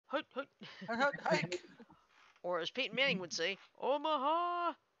Hut, hut. Hike. Or as Peyton Manning would say,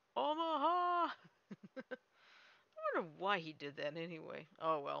 Omaha, Omaha. I wonder why he did that anyway.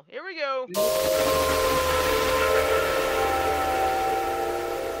 Oh well, here we go.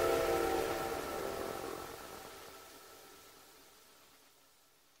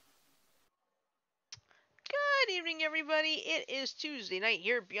 Good evening, everybody. It is Tuesday night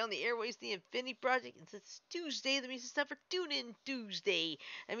here Beyond the Airways, the Infinity Project. And since it's Tuesday, that means it's time for Tune In Tuesday.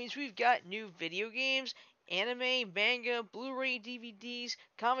 That means we've got new video games, anime, manga, Blu-ray, DVDs,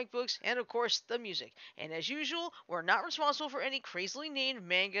 comic books, and of course, the music. And as usual, we're not responsible for any crazily named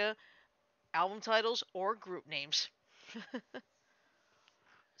manga, album titles, or group names.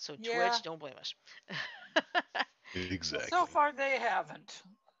 So Yeah. Twitch, don't blame us. Exactly. So far they haven't.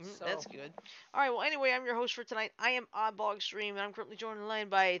 That's good. All right. Well, anyway, I'm your host for tonight. I am Oddball Extreme, and I'm currently joined in line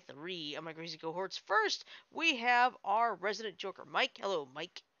by three of my crazy cohorts. First, we have our resident Joker, Mike. Hello,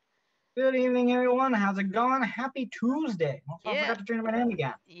 Mike. Good evening, everyone. How's it going? Happy Tuesday. Also, I Yeah. forgot to change my name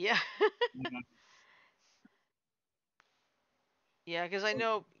again. Yeah. Yeah, because I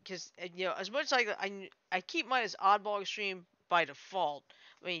know, as much as I keep mine as Oddball Extreme by default.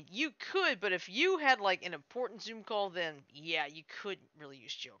 I mean, you could, but if you had like an important Zoom call, then yeah, you couldn't really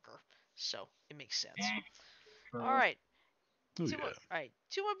use Joker. So it makes sense. All right. Oh, To yeah. all right,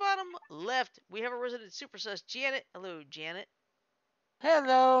 to my bottom left, we have a resident super sus, Janet. Hello, Janet.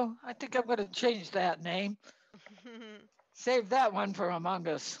 Hello. I think I'm going to change that name. Save that one for Among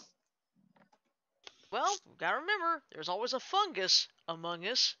Us. Well, gotta remember, there's always a fungus among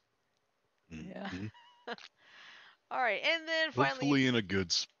us. Yeah. All right, and then finally, Hopefully in a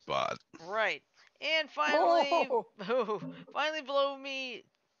good spot. right, and finally, Oh. finally below me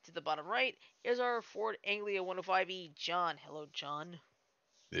to the bottom right is our Ford Anglia 105E, John. Hello, John.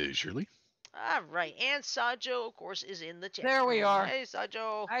 Hey, Shirley. All right, and Sajo, of course, is in the chat. There we room. are. Hey,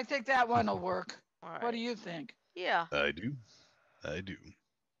 Sajo. I think that one will work. All right. What do you think? Yeah. I do. I do.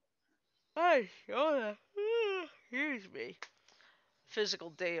 Hi, excuse me. Physical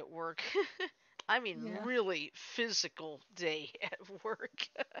day at work. I mean, Yeah. really physical day at work.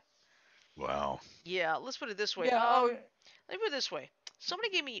 Wow. Yeah, let's put it this way. Yeah. Let me put it this way. Somebody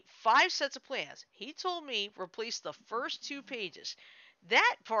gave me 5 sets of plans. He told me replace the first 2 pages.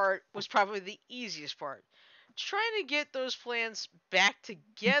 That part was probably the easiest part. Trying to get those plans back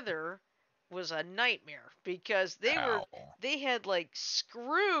together was a nightmare because Ow. they had like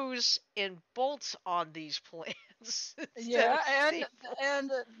screws and bolts on these plans. Yeah,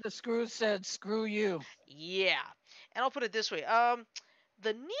 and the screw said, "Screw you." Yeah, and I'll put it this way.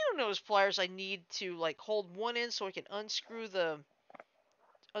 The needle nose pliers I need to like hold one end so I can unscrew the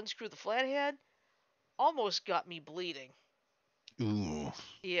flathead almost got me bleeding. Ooh.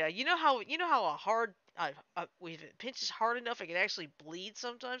 Yeah, you know how a hard if it pinches hard enough, it can actually bleed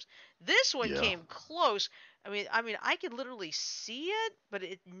sometimes. This one Yeah. came close. I mean, I could literally see it, but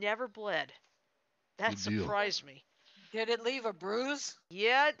it never bled. That Good deal. surprised me. Did it leave a bruise?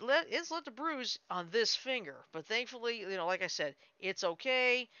 Yeah, it's left a bruise on this finger, but thankfully, like I said, it's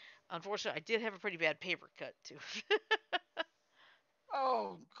okay. Unfortunately, I did have a pretty bad paper cut too.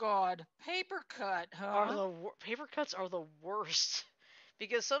 Oh God, paper cut, huh? Paper cuts are the worst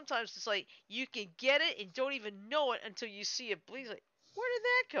because sometimes it's like you can get it and don't even know it until you see it bleed. Like, where did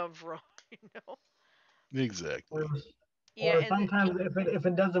that come from? you know? Exactly. Or, Yeah, or and sometimes if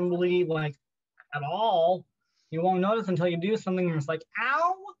it doesn't bleed like at all, you won't notice until you do something and it's like,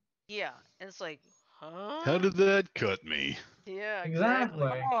 ow! yeah, and it's like, huh? How did that cut me? Yeah, exactly.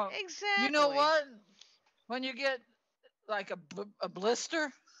 Exactly. Oh, Exactly. you know what? When you get like a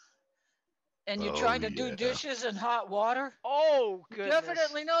blister and you Oh, try to do yeah. dishes in hot water, Oh you goodness.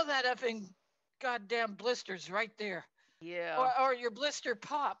 definitely know that effing goddamn blister's right there. Yeah. Or your blister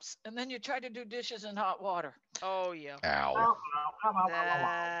pops, and then you try to do dishes in hot water. Oh yeah. Ow. Ow, ow, ow, ow, ow, ow,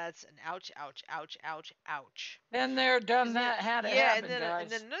 ow. That's an ouch, ouch, ouch, ouch, ouch. Been there, done that, had it Yeah, happen, guys.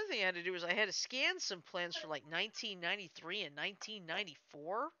 and then another thing I had to do was I had to scan some plans for like 1993 and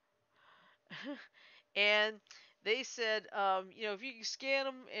 1994, and they said, if you can scan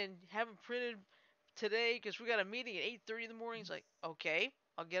them and have them printed today, because we got a meeting at 8:30 in the morning. It's like, okay,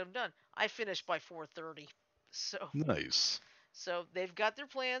 I'll get them done. I finished by 4:30, so Nice. they've got their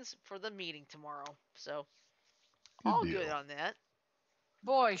plans for the meeting tomorrow. So Good all deal. good on that.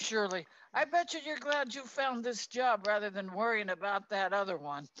 Boy, Shirley, I bet you're glad you found this job rather than worrying about that other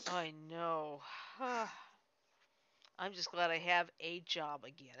one. I know. I'm just glad I have a job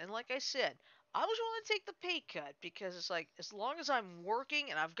again. And like I said, I was willing to take the pay cut because it's like as long as I'm working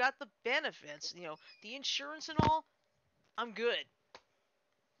and I've got the benefits, the insurance and all, I'm good.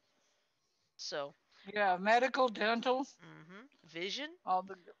 So, Yeah, medical, dental, Vision. all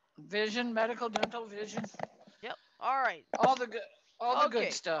the vision, medical, dental, vision, Yep. All right. all the good, all the good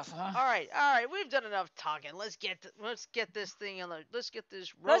Okay. stuff, huh? All right. All right. We've done enough talking. Let's get this thing on the. Let's get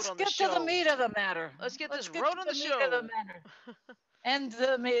this road Let's on the get to the show. meat of the matter. Let's get this Let's get road to on the the meat of the show. matter. And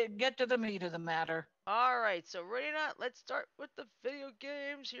get to the meat of the matter. All right. So ready or not, let's start with the video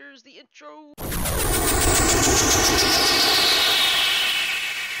games. Here's the intro.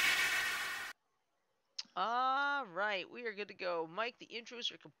 All right, we are good to go. Mike, the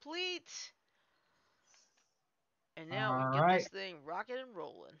intros are complete. And now we can All get this right. thing rocking and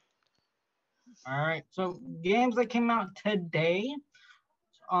rolling. All right. So games that came out today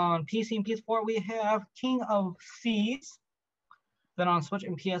on PC and PS4, we have King of Seas. Then on Switch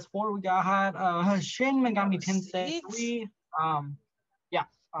and PS4, we got Shin Megami Tensei 3.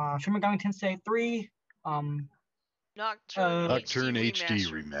 Shin Megami Tensei 3. Nocturne Nocturne HD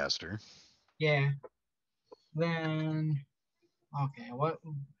remaster. remaster. Yeah. Then okay, what? I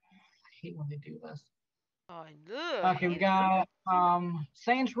hate when they do this. Okay, we got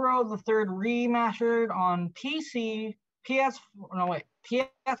Saints Row the Third remastered on PC, PS5.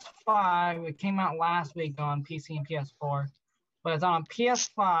 It came out last week on PC and PS4, but it's on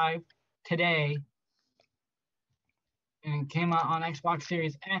PS5 today, and it came out on Xbox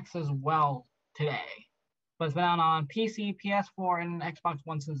Series X as well today. But it's been out on PC, PS4, and Xbox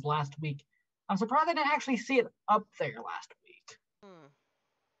One since last week. I'm surprised I didn't actually see it up there last week.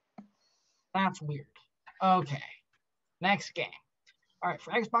 That's weird. Okay. Next game. All right,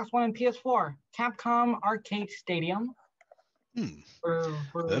 for Xbox One and PS4, Capcom Arcade Stadium. That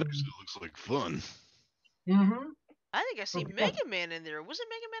actually looks like fun. I think I see Mega Man in there. Wasn't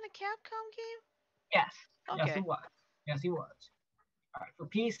Mega Man a Capcom game? Yes. Okay. Yes, he was. Yes, he was. All right, for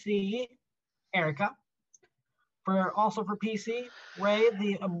PC, Erica. Also for PC, Ray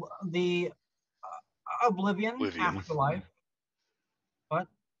the Oblivion Afterlife. What?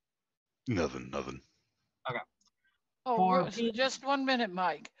 Nothing. Okay. Oh, just 1 minute,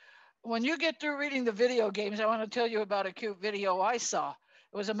 Mike. When you get through reading the video games, I want to tell you about a cute video I saw.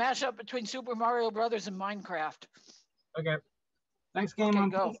 It was a mashup between Super Mario Brothers and Minecraft. Okay. Next game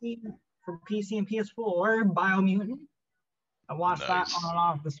on PC for PC and PS4, Biomutant. I watched that on and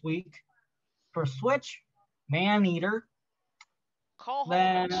off this week. For Switch, Maneater. Call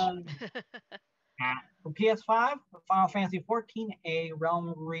then for PS5, Final Fantasy 14, A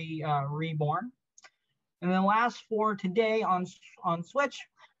Realm Reborn. And then last for today on Switch,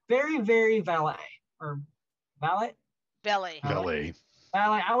 Very Valet. Or Valet? Valet.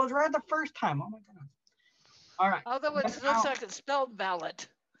 I was right the first time. Oh my goodness. All right. Although it looks like it's spelled valet.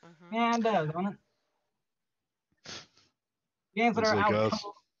 Yeah, it does, doesn't it? Games that are out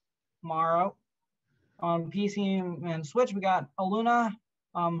tomorrow on PC and Switch. We got Aluna,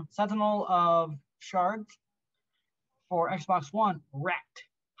 Sentinel of Shards. For Xbox One, Wrecked.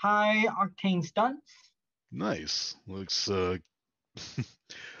 High Octane Stunts. Nice. Looks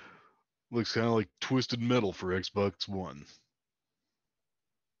looks kind of like Twisted Metal for Xbox One.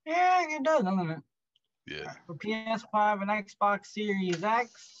 Yeah, it does, doesn't it? Yeah. For PS5 and Xbox Series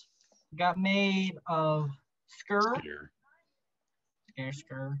X, got made of Skur.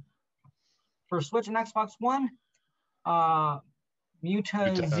 Skur. For Switch and Xbox One,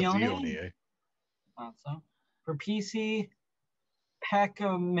 Mutazione. So. For PC,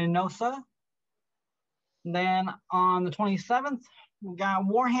 Pecaminosa. Then on the 27th, we got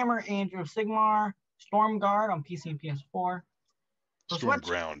Warhammer Age of Sigmar Stormguard on PC and PS4.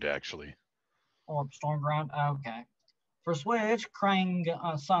 Stormground, actually. Or Stormground, okay. For Switch, Crying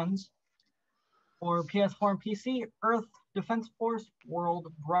Suns. For PS4 and PC, Earth Defense Force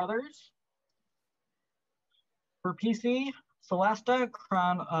World Brothers. For PC, Celesta,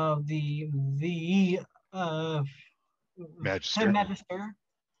 Crown of the Magister.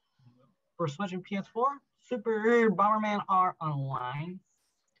 For Switch and PS4, Super Bomberman R Online.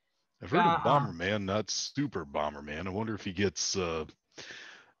 I've heard of Bomberman, not Super Bomberman. I wonder if he gets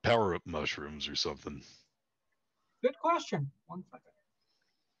power-up mushrooms or something. Good question. 1 second.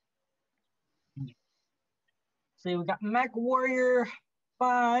 So we got Mech Warrior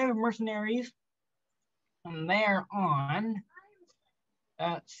 5 Mercenaries. And they're on,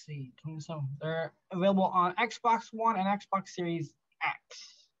 let's see, 27. They're available on Xbox One and Xbox Series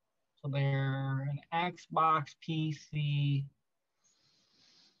X. So they're an Xbox PC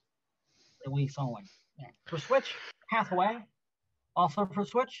release only. Yeah. For Switch, Pathway. Also for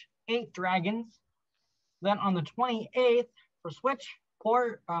Switch, 8 Dragons. Then on the 28th for Switch,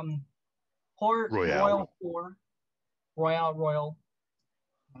 Port Royal 4. Royal.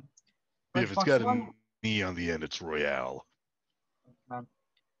 If it's got an E on the end, it's Royale. For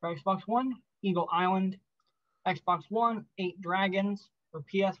Xbox One, Eagle Island. Xbox One, 8 Dragons. For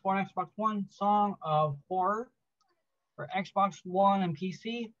PS4 and Xbox One, Song of Horror. For Xbox One and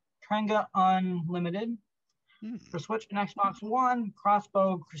PC, Trenga Unlimited. For Switch and Xbox One,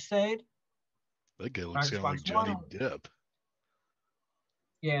 Crossbow Crusade. That guy looks kind of like Johnny Depp.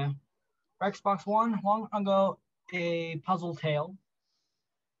 Yeah. For Xbox One, long ago, a Puzzle Tale.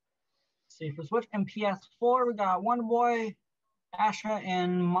 Let's see, for Switch and PS4, we got Wonder Boy, Asha,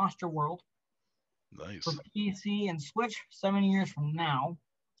 and Monster World. Nice. For PC and Switch, 7 years from now.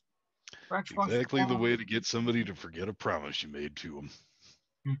 For Xbox Exactly One, the way to get somebody to forget a promise you made to them.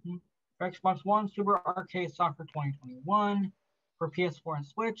 For Xbox One, Super Arcade Soccer 2021. For PS4 and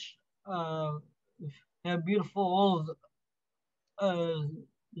Switch, a beautiful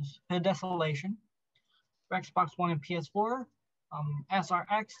Desolation. For Xbox One and PS4,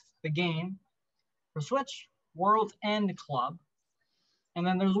 SRX, the game. For Switch, World's End Club. And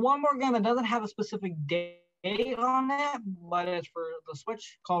then there's one more game that doesn't have a specific date on it, but it's for the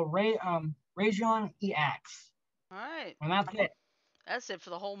Switch called Rajon EX. All right. And that's it. That's it for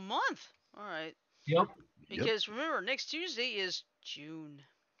the whole month. All right. Yep. Because remember, next Tuesday is June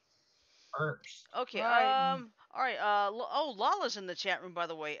 1st. Okay. Right. All right. Lala's in the chat room, by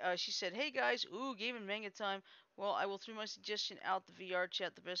the way. She said, "Hey guys, game and manga time. Well, I will throw my suggestion out the VR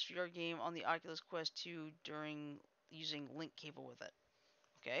chat. The best VR game on the Oculus Quest 2 during using link cable with it."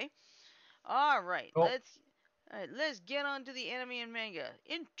 Okay. All right. Cool. Let's get on to the anime and manga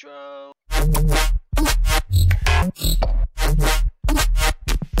intro.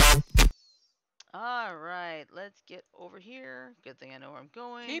 All right, let's get over here. Good thing I know where I'm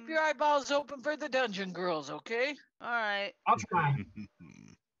going. Keep your eyeballs open for the dungeon girls, okay? All right. I'll try.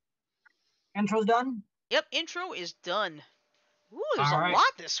 Intro's done? Yep, intro is done. Ooh, there's a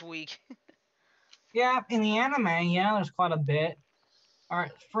lot this week. Yeah, in the anime, yeah, there's quite a bit. All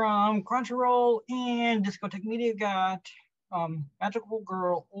right, from Crunchyroll and Discotek Media got Magical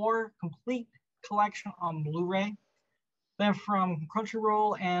Girl or Complete Collection on Blu-ray. Then from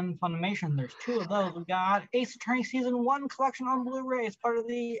Crunchyroll and Funimation, there's two of those. We got Ace Attorney Season 1 Collection on Blu-ray as part of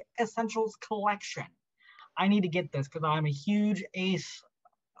the Essentials Collection. I need to get this because I'm a huge Ace,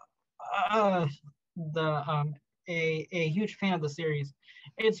 a huge fan of the series.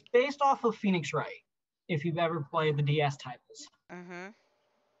 It's based off of Phoenix Wright, if you've ever played the DS titles. Mm-hmm.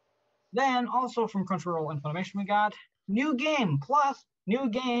 Then also from Crunchyroll and Funimation, we got New Game Plus New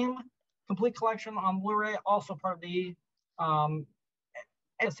Game Complete Collection on Blu-ray, also part of the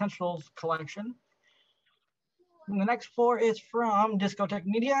Essentials Collection. And the next four is from Discotek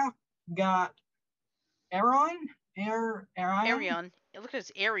Media. Got Arion. Look at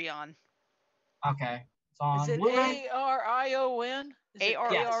it's Arion. Okay. It's on Is it Blu-ray. A-R-I-O-N?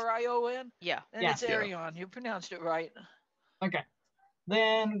 A-R-A-R-I-O-N? Yeah. Then it's Arion. You pronounced it right. Okay.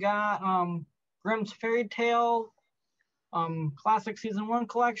 Then got Grimm's Fairy Tale Classic Season 1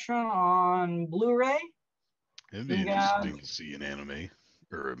 Collection on Blu-ray. It'd be interesting to see an anime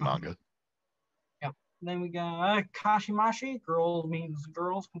or a manga. Yep. Then we got Kashimashi, Girls Means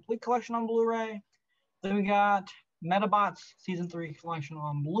Girls Complete Collection on Blu-ray. Then we got Metabots Season 3 Collection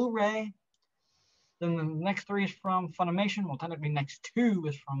on Blu-ray. Then the next three is from Funimation. Well, technically next two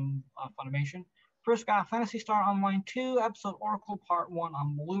is from Funimation. First got Phantasy Star Online 2, Episode Oracle Part 1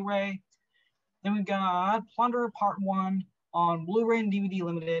 on Blu-ray. Then we got Plunderer Part 1 on Blu-ray and DVD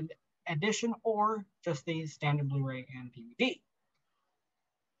Limited Edition, or just the standard Blu-ray and DVD.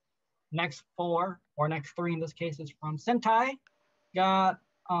 Next four, or next three in this case, is from Sentai. Got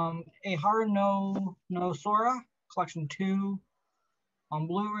a Haru no Sora Collection 2 on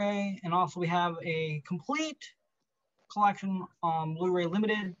Blu-ray, and also we have a complete collection on Blu-ray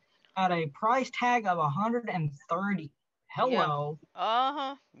Limited at a price tag of $130. Hello. Yeah.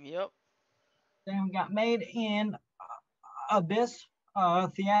 Uh-huh. Yep. Then we got Made in Abyss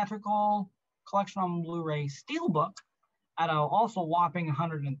theatrical collection on Blu-ray Steelbook at a also whopping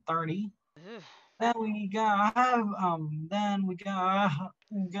 $130. Then we got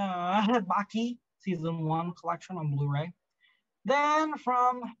Baki Season 1 collection on Blu-ray. Then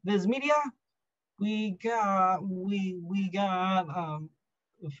from Viz Media, we got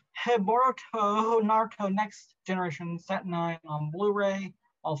Boruto Naruto Next Generation Set 9 on Blu-ray,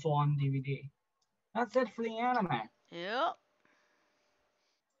 also on DVD. That's it for the anime. Yep.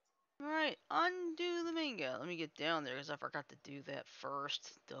 Alright, undo the manga. Let me get down there because I forgot to do that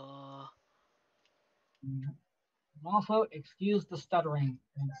first. Duh. Also, excuse the stuttering.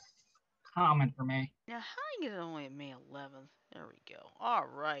 It's common for me. Now, how do I get it only at May 11th? There we go.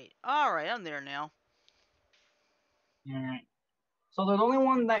 Alright. Alright, I'm there now. Alright. So there's only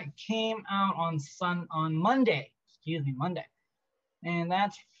one that came out on Monday. Excuse me, Monday. And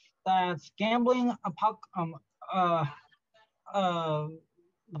that's That's Gambling uh, uh,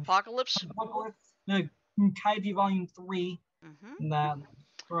 Apocalypse. Apocalypse, Kaiji Volume 3. Mm-hmm. That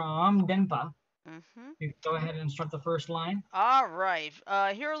from Denpa. Mm-hmm. You go ahead and start the first line. All right.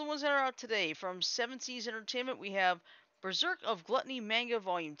 Here are the ones that are out today. From Seven Seas Entertainment, we have Berserk of Gluttony Manga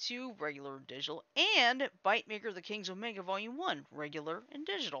Volume 2, regular and digital, and Bite Maker the Kings of Manga Volume 1, regular and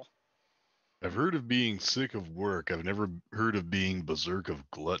digital. I've heard of being sick of work. I've never heard of being berserk of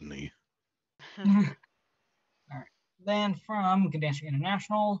gluttony. All right. Then from Gdansk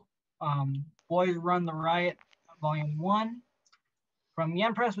International, Boys Run the Riot, Volume 1. From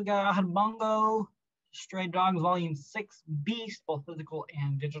Yen Press, we got Bungo, Stray Dogs, Volume 6, Beast, both physical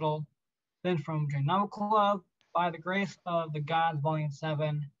and digital. Then from Novel Club, By the Grace of the Gods, Volume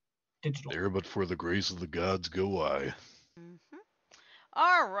 7, digital. There, but for the grace of the gods go I. Mm-hmm.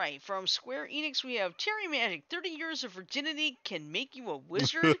 All right. From Square Enix, we have Terry Magic, 30 Years of Virginity Can Make You a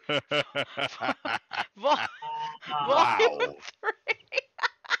Wizard. Volume Wow. 3.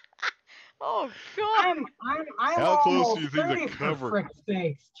 Oh, God. I'm How close almost do you think 30 the cover? for frick's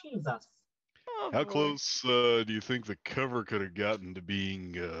sakes. Jesus. Oh, How boy. close do you think the cover could have gotten to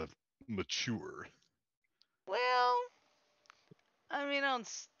being mature? Well, I mean, I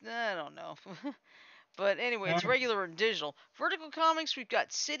don't know. But anyway, it's regular and digital. Vertical Comics, we've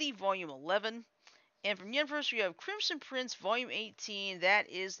got City Volume 11. And from Yen Press, we have Crimson Prince Volume 18. That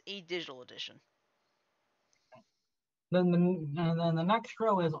is a digital edition. Then the next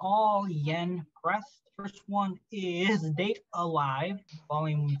row is all Yen Press. The first one is Date Alive,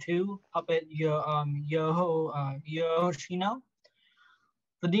 Volume 2, Puppet Yoshino.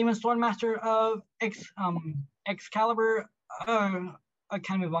 The Demon Swordmaster of Excalibur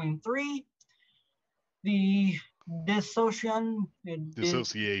Academy Volume 3. The Dissociation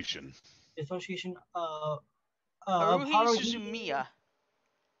of Haruhi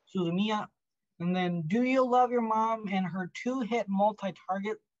Suzumiya. And then Do You Love Your Mom and Her Two-Hit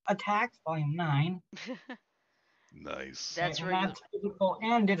Multi-Target Attacks, Volume 9. Nice. That's and regular. that's physical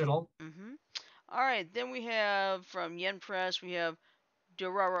and digital. Mm-hmm. All right, then we have from Yen Press, we have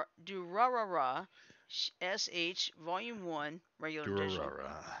Durarara SH Volume 1, regular and digital.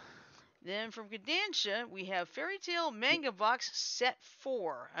 Then from Gdansk, we have Fairy Tail Manga Box Set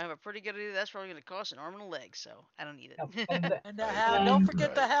 4. I have a pretty good idea that's probably going to cost an arm and a leg, so I don't need it. And don't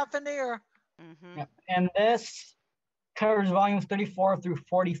forget the half an ear. Mm-hmm. Yep. And this covers volumes 34 through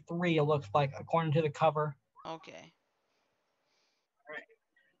 43, it looks like, according to the cover. Okay.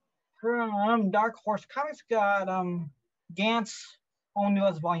 From Dark Horse Comics, got Gantz, All New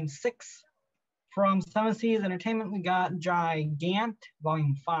as Volume 6. From Seven Seas Entertainment, we got Gigant,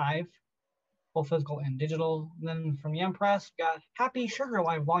 Volume 5, both physical and digital. And then from Yen Press, we got Happy Sugar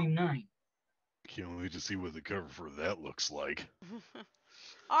Life, Volume 9. Can't wait to see what the cover for that looks like.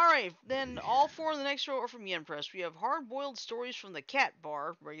 All right, then all four in the next row are from Yen Press. We have Hard-Boiled Stories from the Cat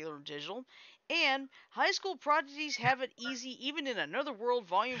Bar, regular and digital, and High School Prodigies Have It Easy Even in Another World,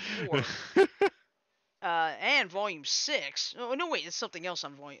 Volume 4. And Volume 6. Oh, no, wait, it's something else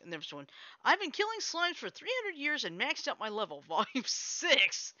on Volume next one. I've been killing slimes for 300 years and maxed out my level, Volume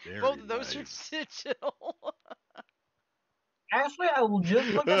 6. Very Both of those nice. are digital. Actually, I will just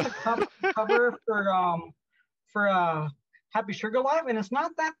look at the cover for Happy Sugar Life, and it's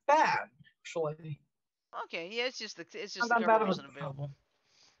not that bad, actually. Okay, yeah, it's just the cover wasn't available.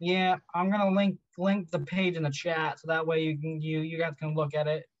 Yeah, I'm gonna link the page in the chat so that way you guys can look at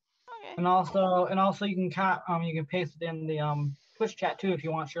it. Okay. And also you can paste it in the Twitch chat too if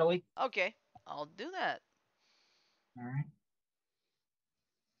you want, Shirley. Okay, I'll do that. All right.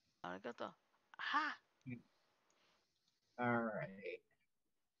 I got the aha. All right.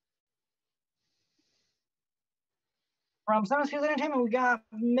 From Seven Seas Entertainment, we got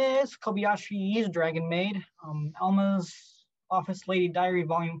Miss Kobayashi's Dragon Maid, Elma's Office Lady Diary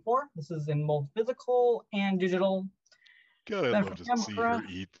Volume 4. This is in both physical and digital. God, I'd love to see her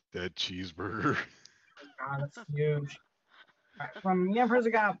eat that cheeseburger. God, that's huge. Right. From Yen Press,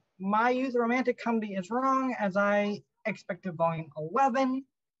 we got My Youth Romantic Comedy Is Wrong as I Expected Volume 11.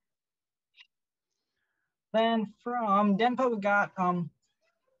 Then from Denpa, we got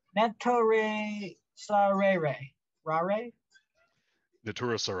Netore Sarere. Rare?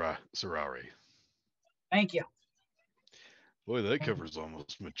 Natura Sarari. Thank you. Boy, that cover's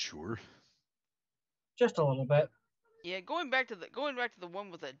almost mature. Just a little bit. Yeah, going back to the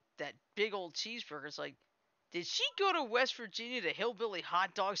one with that big old cheeseburger, it's like, did she go to West Virginia to Hillbilly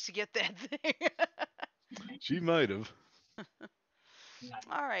Hot Dogs to get that thing? She might have.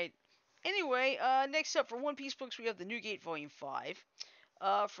 All right. Anyway, next up for One Piece books, we have the Newgate Volume 5.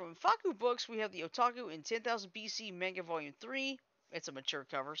 From Faku Books, we have the Otaku in 10,000 BC Manga Volume 3. it's a mature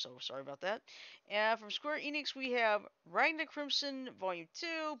cover, so sorry about that. And from Square Enix, we have Ragna Crimson Volume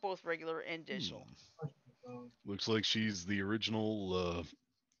 2, both regular and digital. Looks like she's the original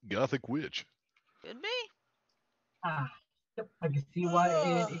Gothic witch. Could be. Yep, I can see why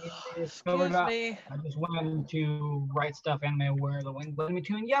it is covered up. Me. I just wanted to write stuff anime where the wind led me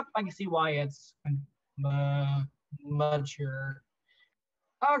to, and yep, I can see why it's mature.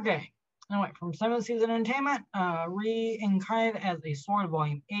 Okay. Anyway, from 7th Season Entertainment, reincarnated as a sword,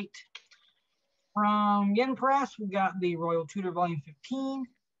 Volume 8. From Yen Press, we got the Royal Tutor, Volume 15,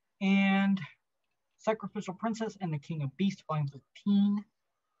 and Sacrificial Princess and the King of Beasts, Volume 15.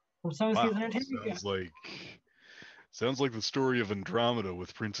 From 7th Season Entertainment, Sounds like the story of Andromeda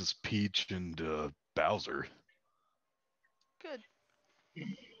with Princess Peach and Bowser. Good.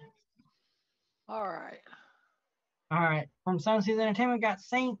 All right. All right. From 7th Season Entertainment, we got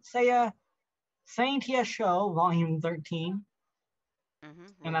Saint Seiya Show, Volume 13.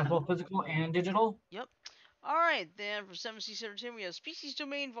 And that's both physical and digital. Yep. All right, then from 7th Entertainment, we have Species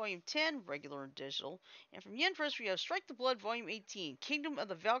Domain Volume 10, regular and digital. And from Yen Press, we have Strike the Blood Volume 18, Kingdom of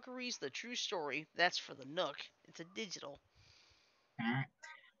the Valkyries, The True Story. That's for the Nook. It's a digital. All right.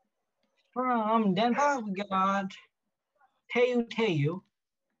 From Denpa, we got Teu.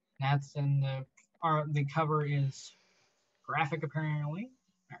 That's in the cover is graphic apparently.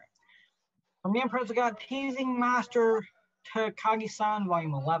 All right. From Yen Press, we got Teasing Master Takagi-san,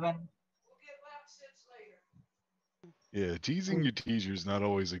 Volume 11. Yeah, teasing your teaser is not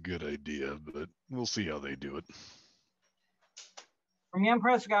always a good idea, but we'll see how they do it. From Yen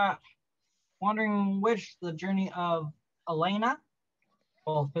Press, got Wandering Witch, The Journey of Elena,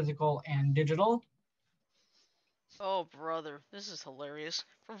 both physical and digital. Oh, brother, this is hilarious.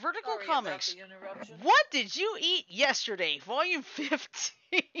 From Vertical Comics, What Did You Eat Yesterday? Volume 15.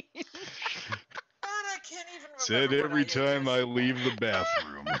 I can't even remember. Said every time I leave the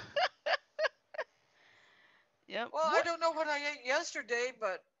bathroom. Yep. Well, I don't know what I ate yesterday,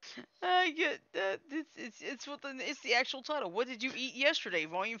 but I get that. It's the actual title. What Did You Eat Yesterday?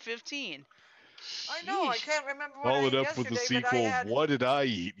 Volume 15. I know I can't remember what Follow I it ate up with the yesterday, sequel, What Did I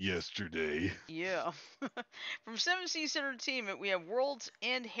Eat Yesterday? Yeah. From 7th Entertainment, we have World's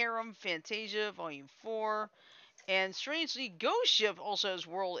End Harem Fantasia Volume 4. And strangely, Ghost Ship also has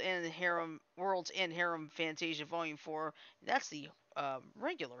World's End Harem Fantasia Volume 4. That's the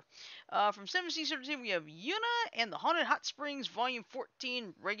regular. From 7th Entertainment, we have Yuna and the Haunted Hot Springs Volume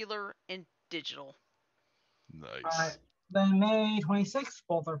 14, regular and digital. Nice. Then May 26th,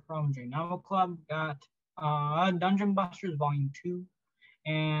 both are from J Novel Club. Got Dungeon Busters Volume 2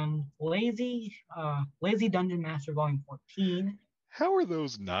 and Lazy Dungeon Master Volume 14. How are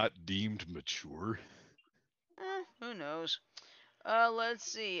those not deemed mature? Who knows? Let's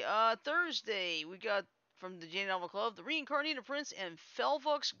see. Thursday, we got from the J Novel Club, The Reincarnated Prince and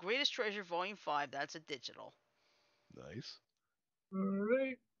Felvok's Greatest Treasure Volume 5. That's a digital. Nice.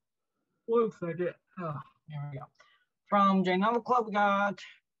 Alright. Looks like it. There we go. From J Novel Club, we got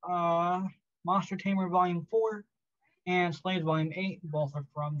Monster Tamer Volume 4 and Slaves Volume 8. Both are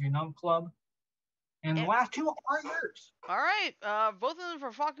from J Novel Club. And the last two are yours. All right. Both of them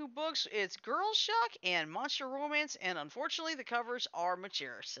from Faku Books. It's Girls Shock and Monster Romance, and unfortunately, the covers are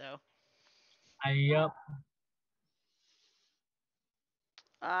mature. So. Yep.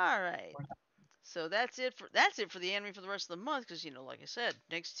 All right. So that's it for the anime for the rest of the month. Because like I said,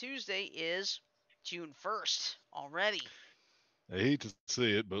 next Tuesday is June 1st already. I hate to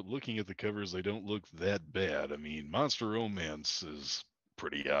say it, but looking at the covers, they don't look that bad. I mean, Monster Romance is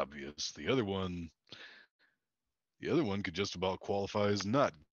pretty obvious. The other one could just about qualify as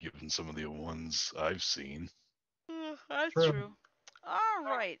not, given some of the ones I've seen. That's true. All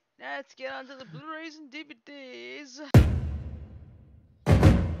right, let's get on to the Blu-rays and DVDs.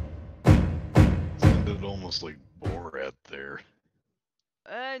 Sounded almost like Borat there.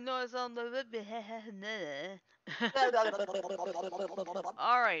 No, it's on the.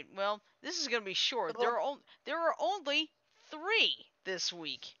 All right, well, this is gonna be short. There are only 3 this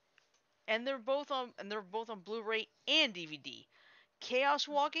week, and they're both on Blu-ray and DVD. Chaos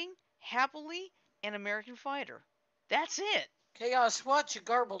Walking, Happily, and American Fighter. That's it. Chaos what? You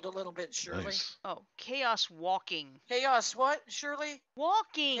garbled a little bit, Shirley. Nice. Oh, Chaos Walking. Chaos what, Shirley?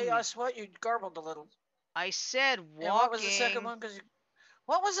 Walking. Chaos what? You garbled a little. I said walking. And what was the second one?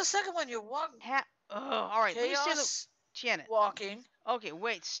 What was the second one? You walked. All right. Chaos. Let me say Janet. Walking. Okay,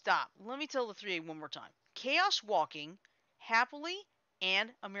 wait, stop. Let me tell the 3 one more time. Chaos Walking, Happily, and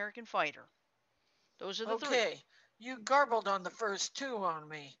American Fighter. Those are the 3. Okay. You garbled on the first 2 on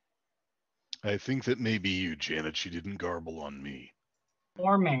me. I think that may be you, Janet. She didn't garble on me.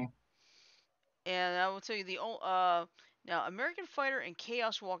 Or me. And I will tell you Now, American Fighter and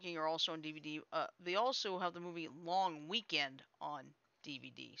Chaos Walking are also on DVD. They also have the movie Long Weekend on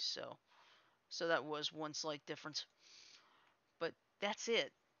DVD. So that was one slight difference. But that's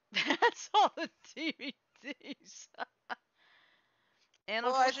it. That's all the DVDs. And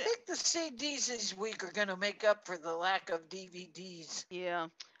Well, I unfortunately, think the CDs this week are going to make up for the lack of DVDs. yeah.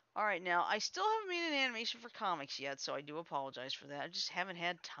 All right, now I still haven't made an animation for comics yet, so I do apologize for that. I just haven't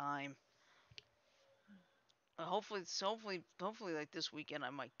had time. Hopefully, like this weekend, I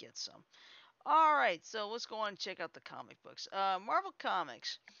might get some. All right, so let's go on and check out the comic books. Marvel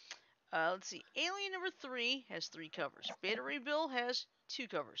Comics. Let's see. Alien #3 has 3 covers. Beta Ray Bill has 2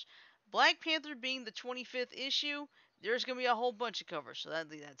 covers. Black Panther being the 25th issue, there's going to be a whole bunch of covers. So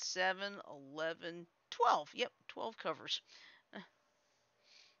that's 7, 11, 12. Yep, 12 covers.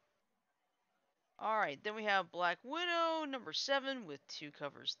 All right, then we have Black Widow #7 with 2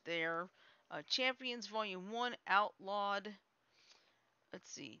 covers there. Champions Volume 1 Outlawed.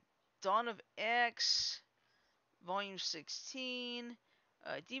 Let's see. Dawn of X Volume 16.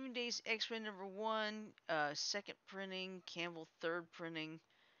 Demon Days X-Men #1, second printing. Campbell third printing.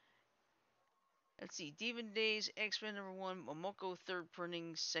 Let's see. Demon Days X-Men #1, Momoko third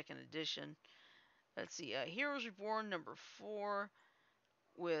printing, second edition. Let's see. Heroes Reborn #4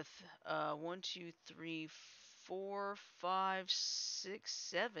 with 1, 2, 3, 4, 5, 6,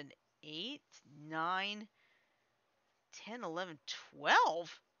 7, 8, 9, 10, 11,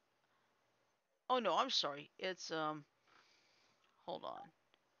 12. Oh no, I'm sorry. It's hold on.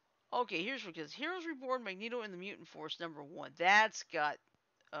 Okay, here's what it is. Heroes Reborn, Magneto and the Mutant Force #1. That's got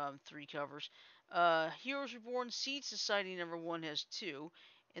 3 covers. Heroes Reborn, Seed Society #1 has 2.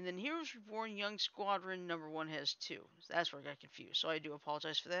 And then Heroes Reborn, Young Squadron #1 has 2. So that's where I got confused. So I do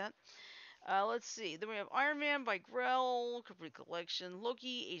apologize for that. Let's see. Then we have Iron Man by Grell, complete collection.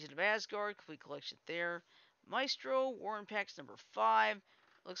 Loki, Agent of Asgard, complete collection there. Maestro, Warren Packs #5.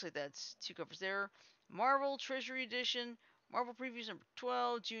 Looks like that's 2 covers there. Marvel Treasury Edition, Marvel Previews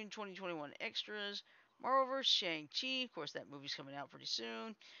 #12, June 2021 extras. Marvelverse, Shang-Chi. Of course, that movie's coming out pretty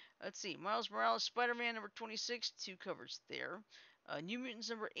soon. Let's see. Miles Morales, Spider-Man #26, 2 covers there. New Mutants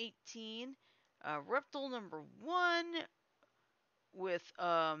 #18. Reptile #1 with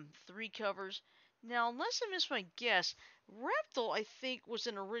 3 covers. Now, unless I missed my guess, Reptile, I think, was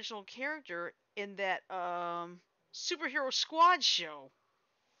an original character in that Superhero Squad show.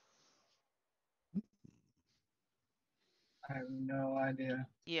 I have no idea.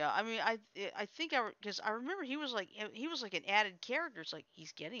 Yeah, I mean, I think because I remember he was like an added character. It's like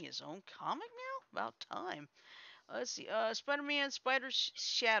he's getting his own comic now. About time. Let's see. Spider-Man,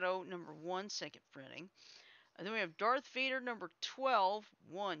 Shadow #1, second printing. And then we have Darth Vader #12,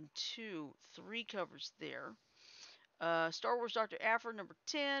 1, 2, 3 covers there. Star Wars Dr. Aphra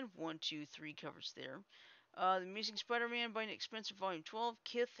 #10, 1, 2, 3 covers there. The Amazing Spider-Man by Nick Spencer, Volume 12,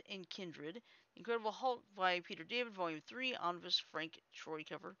 Kith and Kindred. Incredible Hulk by Peter David, Volume 3, Omnibus Frank Troy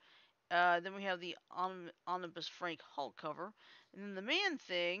cover. Then we have the Omnibus Frank Hulk cover. And then the Man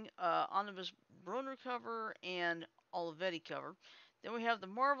Thing, Omnibus Broner cover and Olivetti cover. Then we have the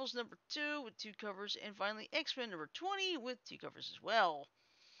Marvels #2 with 2 covers. And finally X-Men #20 with 2 covers as well.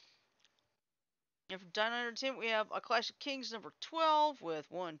 And from Dino Entertainment, we have A Clash of Kings #12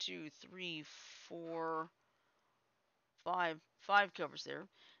 with 1, 2, 3, 4, 5 covers there.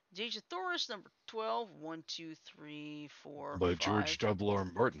 Age of Thoris #12, 1, 2, 3, 4, By 5. George W. R.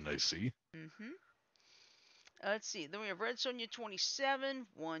 Martin, I see. Mm-hmm. Let's see. Then we have Red Sonja 27,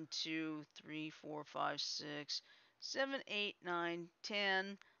 1, 2, 3, 4, 5, 6, 7, 8, 9,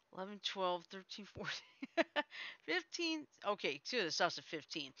 10, 11, 12, 13, 14, 15. Okay, two of the stops at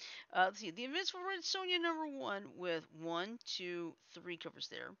 15. Let's see. The Invincible Red Sonja #1 with 1, 2, 3 covers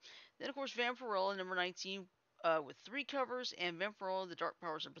there. Then, of course, Vampirella #19 with 3 covers, and Vampirella The Dark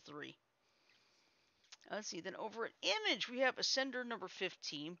Powers #3. Let's see. Then over at Image, we have Ascender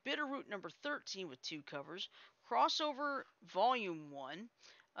 #15, Bitterroot #13 with 2 covers, Crossover Volume 1,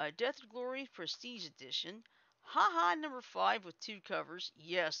 Death and Glory Prestige Edition, Haha #5 with 2 covers.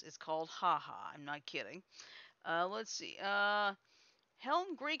 Yes, it's called Haha. I'm not kidding. Let's see. Helm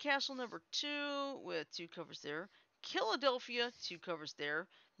Greycastle #2 with 2 covers there. Philadelphia, 2 covers there.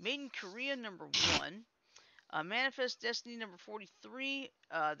 Maiden Korea #1. Manifest Destiny #43,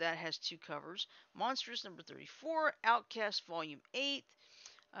 that has 2 covers. Monstrous #34, Outcast Volume 8,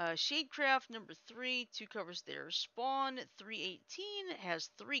 Shadecraft #3, 2 covers there. Spawn 318 has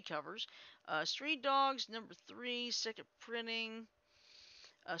 3 covers. Stray Dogs #3, second printing.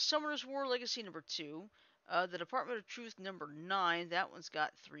 Summoner's War Legacy #2. The Department of Truth #9, that one's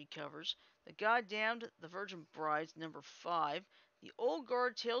got 3 covers. The Goddamned, The Virgin Brides #5. The Old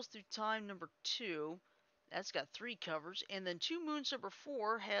Guard Tales Through Time #2. That's got 3 covers. And then Two Moons number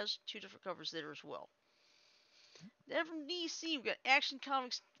 4 has 2 different covers there as well. Then from DC, we've got Action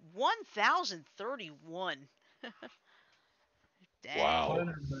Comics 1031. Dang. Wow.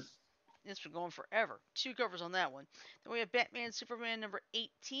 It's been going forever. 2 covers on that one. Then we have Batman Superman number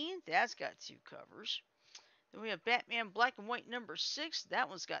 18. That's got 2 covers. Then we have Batman Black and White number 6. That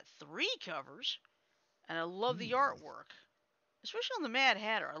one's got 3 covers. And I love the artwork. Especially on the Mad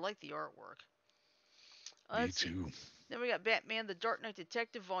Hatter. I like the artwork. Me too. Then we got Batman the Dark Knight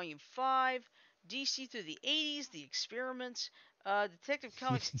Detective Volume 5. DC through the 80s, The Experiments. Detective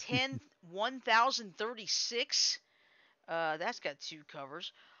Comics 10, 1036. That's got 2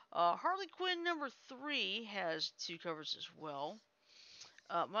 covers. Harley Quinn number 3 has 2 covers as well.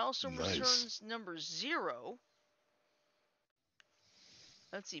 Milestone Returns number 0.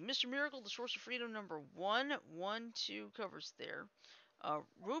 Let's see. Mr. Miracle, The Source of Freedom number 1. 2 covers there.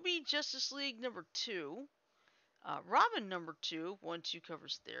 Ruby Justice League number 2. Robin number 2. 2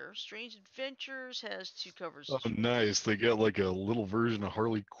 covers there. Strange Adventures has 2 covers as well. Nice. They got like a little version of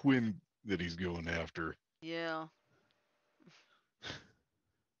Harley Quinn that he's going after. Yeah.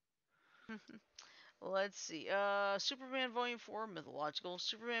 Let's see. Superman Volume 4, Mythological.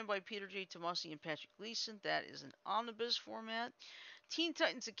 Superman by Peter J. Tomasi and Patrick Gleason. That is an omnibus format. Teen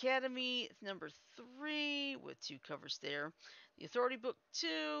Titans Academy number 3 with 2 covers there. The Authority Book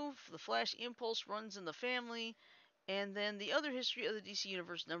 2. The Flash Impulse Runs in the Family. And then The Other History of the DC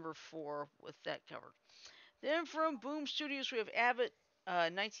Universe number 4 with that cover. Then from Boom Studios we have Abbott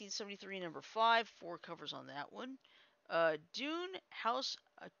 1973 number 5. 4 covers on that one. Dune House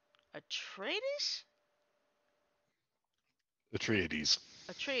Atreides?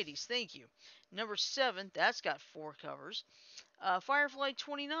 Atreides, thank you. Number 7, that's got 4 covers. Firefly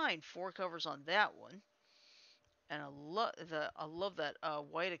 29, 4 covers on that one. And I love that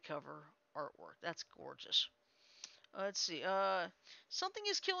white cover artwork. That's gorgeous. Let's see. Something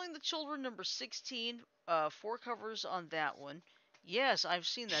is Killing the Children, number 16. 4 covers on that one. Yes, I've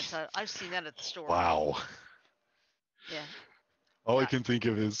seen that title. I've seen that at the store. Wow. Yeah. All I can think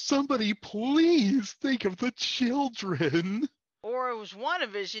of is, somebody please think of the children. Or it was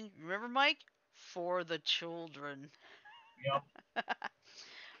WandaVision. Remember, Mike? For the children. Yep.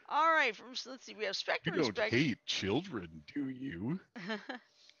 All right. Let's see. We have Spectre. You don't hate children, do you?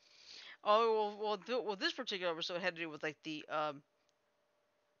 Oh well. This particular episode had to do with like the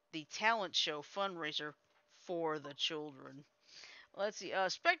talent show fundraiser for the children. Let's see.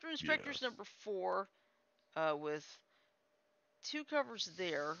 Spectre Inspectors number 4, with 2 covers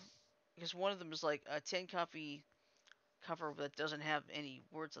there, because one of them is like a 10-copy cover that doesn't have any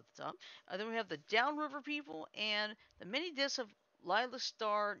words at the top. Then we have the Downriver People and the Many Deaths of Lila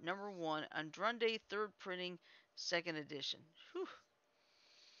Starr number 1, Andrade 3rd printing, 2nd edition. Whew.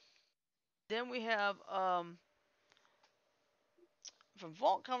 Then we have from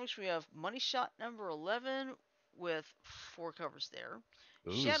Vault Comics we have Money Shot number 11 with 4 covers there.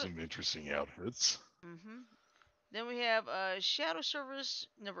 Those are some interesting outfits. Then we have Shadow Service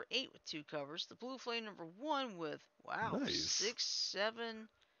number 8 with 2 covers. The Blue Flame number 1 with, nice.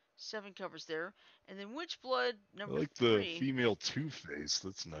 7 covers there. And then Witchblood number 3. I like the female Two-Face.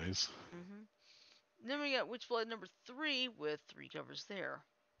 That's nice. Then we got Witchblood number 3 with 3 covers there.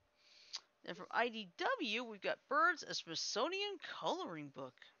 Then from IDW, we've got Birds, a Smithsonian coloring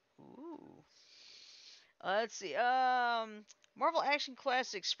book. Ooh. Let's see. Marvel Action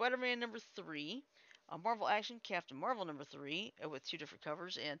Classics, Spider-Man number 3. Marvel Action, Captain Marvel number 3, with 2 different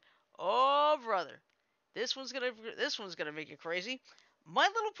covers. And oh brother, this one's gonna make you crazy. My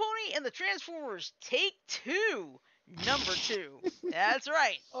Little Pony and the Transformers Take 2, number 2. That's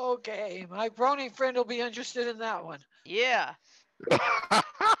right. Okay, my brony friend will be interested in that one. Yeah. I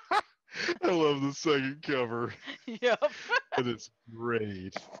love the second cover. Yep. That is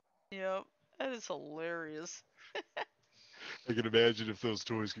great. Yep. That is hilarious. I can imagine if those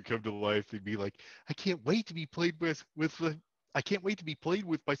toys could come to life, they'd be like, I can't wait to be played with I can't wait to be played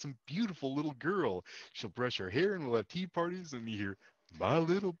with by some beautiful little girl. She'll brush her hair and we'll have tea parties and you hear, My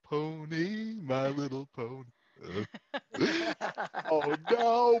Little Pony, My Little Pony. Oh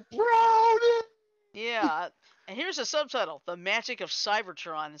no, Brownie! Yeah. And here's a subtitle, The Magic of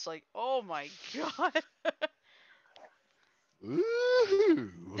Cybertron. It's like, oh my god.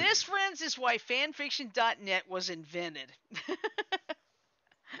 Ooh. This, friends, is why fanfiction.net was invented.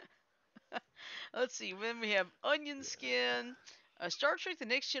 Let's see. Then we have Onion Skin, Star Trek The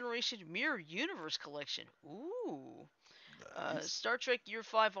Next Generation Mirror Universe Collection. Ooh. Nice. Star Trek Year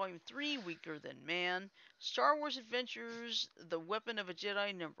 5, Volume 3, Weaker Than Man. Star Wars Adventures, The Weapon of a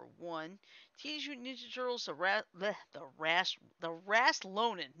Jedi, number 1. Teenage Mutant Ninja Turtles, The Rast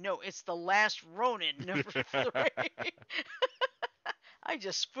Lonin. No, it's The Last Ronin, number 3. I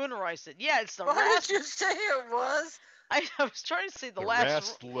just spoonerized it. Yeah, it's The What Rast. did you say it was? I was trying to say The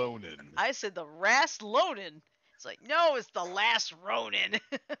Rast Lonin. I said The Rast Lonin. It's like, no, it's The Last Ronin.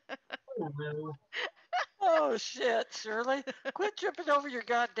 Oh, shit, Shirley. Quit tripping over your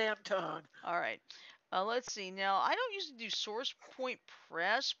goddamn tongue. All right. Let's see. Now, I don't usually do Source Point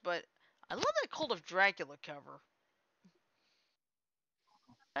Press, but I love that Cult of Dracula cover.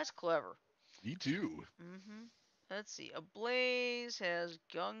 That's clever. Me too. Mm-hmm. Let's see. Ablaze has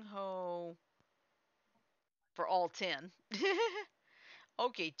Gung Ho for all 10.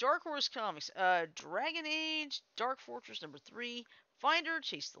 Okay, Dark Horse Comics. Dragon Age, Dark Fortress number 3, Finder,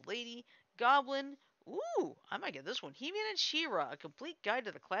 Chase the Lady, Goblin. Ooh, I might get this one. He-Man and She-Ra, a complete guide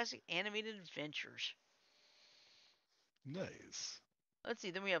to the classic animated adventures. Nice. Let's see.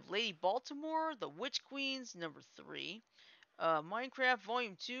 Then we have Lady Baltimore, The Witch Queens number 3, Minecraft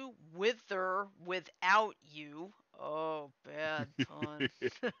Volume 2, Wither Without You. Oh, bad pun.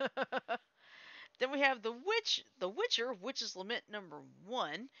 Then we have The Witcher, Witch's Lament number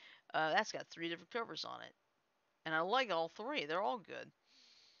 1. That's got 3 different covers on it. And I like all 3. They're all good.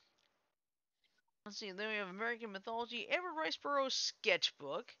 Let's see. Then we have American Mythology, Edward Rice Burroughs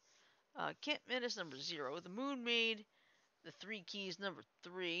Sketchbook. Kent Menace number 0. The Moon Maid, The Three Keys number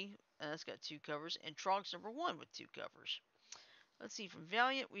 3. That's got 2 covers. And Troggs number 1 with 2 covers. Let's see. From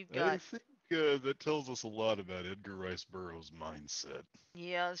Valiant, we've got... I think that tells us a lot about Edgar Rice Burroughs' mindset.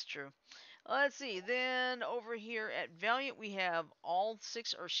 Yeah, that's true. Let's see. Then over here at Valiant, we have all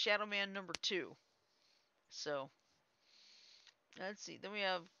 6 are Shadow Man number 2. So, let's see. Then we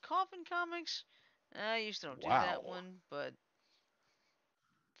have Coffin Comics. I used to don't do that one, but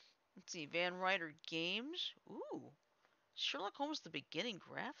let's see. Van Ryder Games. Ooh, Sherlock Holmes: The Beginning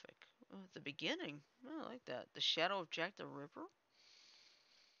graphic. The Beginning. I like that. The Shadow of Jack the Ripper.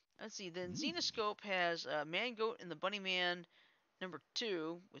 Let's see. Then Xenoscope has Man Goat and the Bunny Man number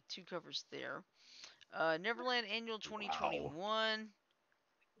 2 with 2 covers there. Neverland Annual 2021. Wow.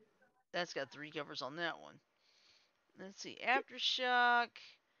 That's got 3 covers on that one. Let's see. Aftershock.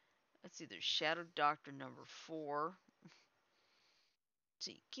 Let's see. There's Shadow Doctor number 4. Let's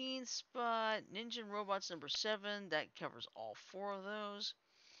see. Keen Spot. Ninja and Robots number 7. That covers all 4 of those.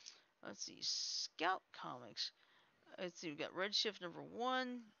 Let's see. Scout Comics. Let's see. We've got Redshift number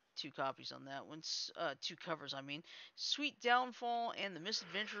 1. 2 copies on that one. 2 covers, I mean. Sweet Downfall and The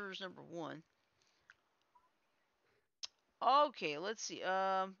Misadventurers number 1. Okay, let's see.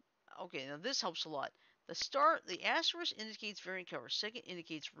 Okay, now this helps a lot. The asterisk indicates variant cover. Second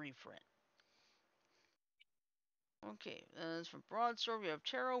indicates reprint. Okay, that's from Broadsword. We have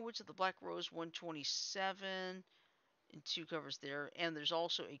Tarot, Witch of the Black Rose, 127, and 2 covers there. And there's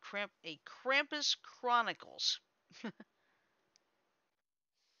also a Krampus Chronicles.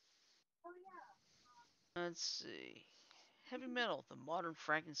 Let's see. Heavy Metal, The Modern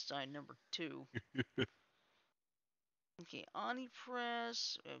Frankenstein, number 2. Okay, Ani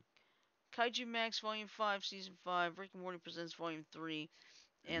Press, Kaiju Max Volume 5, Season 5, Rick and Morty Presents Volume 3,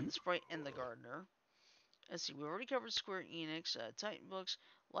 and The Sprite and the Gardener. Let's see, we already covered Square Enix, Titan Books,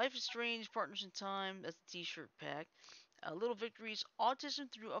 Life is Strange, Partners in Time, that's the t-shirt pack, Little Victories,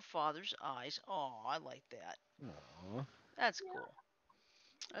 Autism Through a Father's Eyes. Oh, I like that. Aww. That's cool.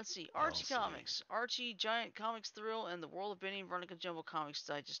 Let's see, Archie Comics, Archie, Giant Comics Thrill, and The World of Benny and Veronica Jumbo Comics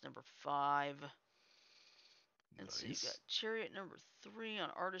Digest number 5. Let's see, got Chariot number 3 on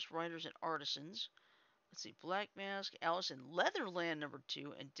Artists, Writers, and Artisans. Let's see, Black Mask, Alice in Leatherland number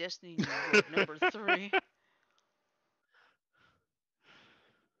 2, and Destiny New York number 3.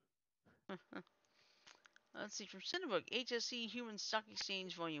 Let's see, from Cinebook, HSC Human Stock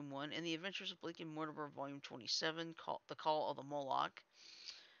Exchange Volume 1, and The Adventures of Blake and Mortimer Volume 27, The Call of the Moloch.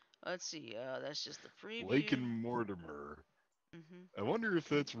 Let's see, that's just the preview. Blake and Mortimer. I wonder if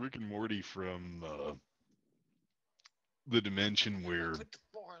that's Rick and Morty from the dimension where Put the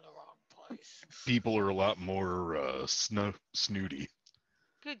ball in the wrong place. People are a lot more snooty.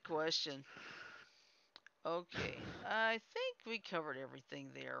 Good question. Okay, I think we covered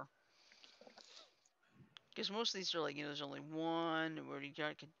everything there. Because most of these are like, there's only one, where you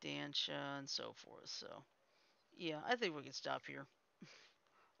got Kadansha and so forth. So, yeah, I think we can stop here.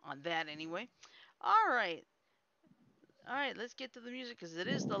 On that, anyway. Alright. Alright, let's get to the music, because it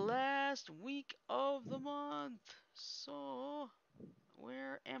is the last week of the month. So,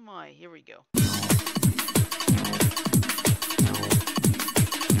 where am I? Here we go.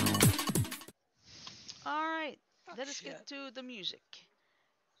 Alright. Oh, let us get shit. to the music.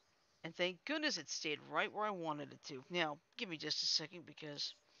 And thank goodness it stayed right where I wanted it to. Now, give me just a second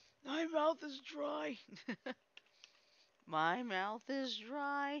because my mouth is dry. My mouth is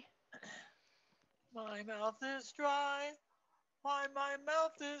dry. My mouth is dry. Why my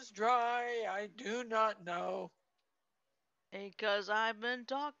mouth is dry, I do not know. Because I've been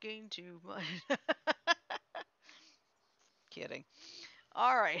talking too much. Kidding.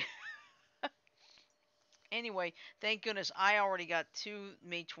 Alright. Anyway, thank goodness I already got to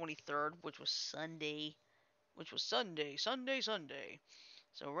May 23rd, which was Sunday. Which was Sunday, Sunday, Sunday.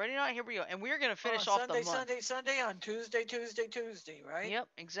 So ready or not, here we go. And we're going to finish off the Sunday, month. Sunday, Sunday, on Tuesday, Tuesday, Tuesday, right? Yep,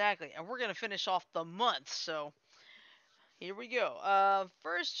 exactly. And we're going to finish off the month. So here we go.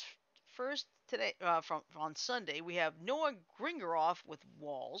 First today, from on Sunday, we have Noah Gringeroff with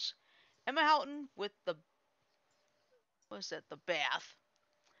Walls, Emma Houghton with the what's that? The Bath,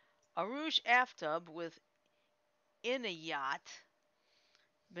 Arush Aftab with In a Yacht,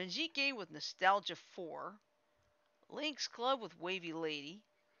 Benjike with Nostalgia 4, Lynx Club with Wavy Lady,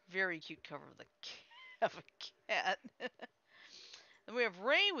 very cute cover of the of a cat. Then we have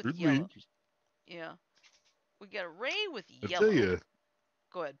Ray with Really Yellow. interesting. Yeah, we got Ray with I tell Yellow. you,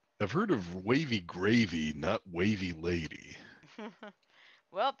 Go ahead. I've heard of wavy gravy, not wavy lady.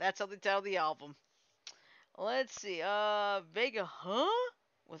 Well, that's how they title the album. Let's see. Vega, huh?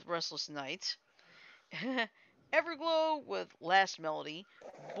 With Restless Nights. Everglow with Last Melody.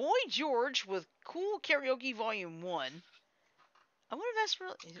 Boy George with Cool Karaoke Volume 1. I wonder if that's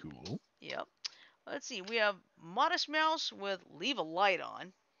real. Cool. Yep. Let's see. We have Modest Mouse with Leave a Light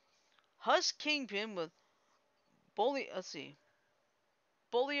On. Husk Kingpin with Let's see.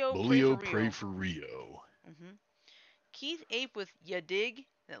 Bolio Pray for Bolio pray Rio. for Rio. hmm Keith Ape with Ya Dig.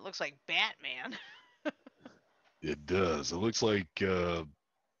 That looks like Batman. It does. It looks like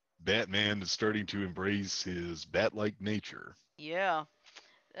Batman is starting to embrace his bat-like nature. Yeah.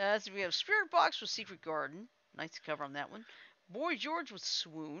 So we have Spirit Box with Secret Garden. Nice cover on that one. Boy George with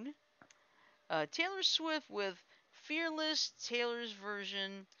Swoon. Taylor Swift with Fearless, Taylor's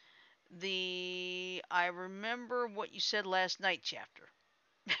version. The I Remember What You Said Last Night chapter.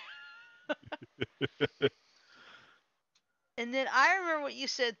 And then I remember what you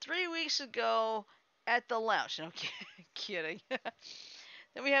said 3 weeks ago at the lounge. No, kidding.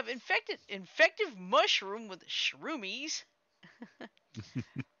 Then we have infective mushroom with shroomies.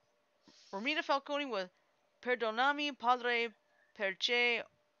 Romina Falcone with Perdonami Padre Perche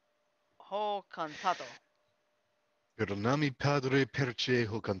Ho Cantato. Perdonami padre perche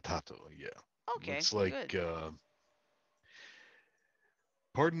ho cantato. Yeah. Okay, Looks like good.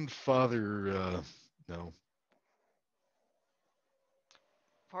 Pardon Father, no.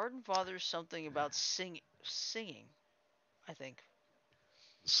 Pardon Father's something about singing, I think.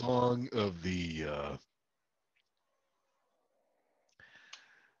 Song of the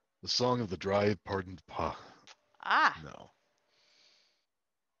song of the dry pardoned pa. Ah, No,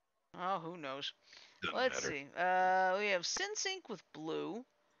 oh, who knows? doesn't Let's matter. see. We have SynSync with Blue,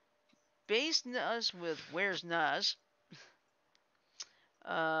 Bass Nuz with Where's Nuz,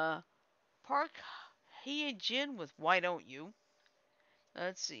 uh, Park Hyejin with Why Don't You?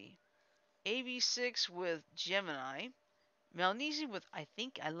 Let's see. AB6 with Gemini, Malnisi with I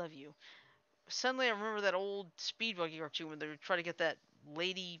Think I Love You. Suddenly I remember that old Speed Buggy cartoon when they were trying to get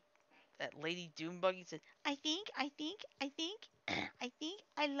lady that Lady Doom buggy said, I think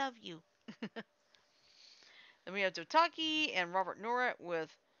I love you. Then we have Dotaki and Robert Norat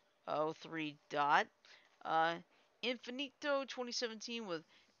with 03 Dot. Uh, Infinito 2017 with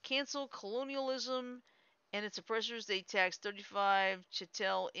Cancel Colonialism and its oppressors. They tax 35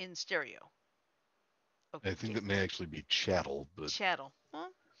 chattel in stereo. I think Okay. that may actually be chattel, but Chattel. Huh?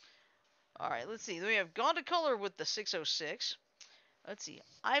 Alright, let's see. Then we have Gone to Color with the 606. Let's see.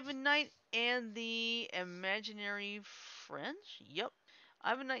 Ivan Knight and the Imaginary Friends? Yep.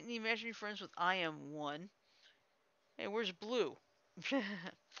 Ivan Knight and the Imaginary Friends with I Am One. Hey, where's Blue?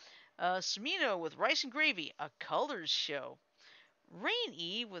 Smino with Rice and Gravy, a colors show. Rain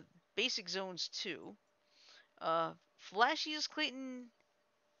E with Basic Zones 2. Flashiest Clayton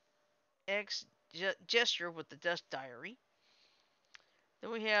X Gesture with the Dust Diary.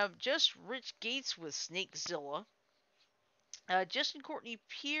 Then we have Just Rich Gates with Snakezilla. Justin Courtney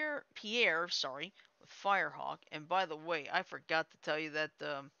Pierre, with Firehawk. And by the way, I forgot to tell you that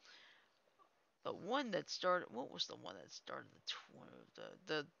the one that started. What was the one that started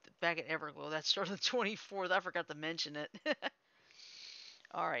the back at Everglow that started the 24th? I forgot to mention it.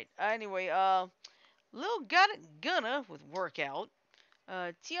 All right. Anyway, Lil Got It Gunna with Workout.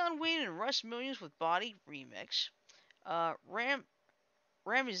 Tion Wayne and Russ Millions with Body Remix.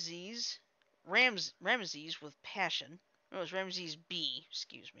 Ramesses Ramses with Passion. No, it was Ramses B.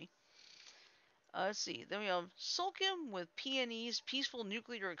 Excuse me. Let's see. Then we have Sulkin with PNE's Peaceful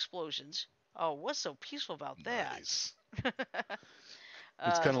Nuclear Explosions. Oh, what's so peaceful about that? Nice.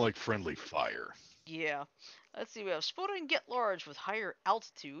 It's uh, kind of like friendly fire. yeah. Let's see. We have Spoda and Get Large with Higher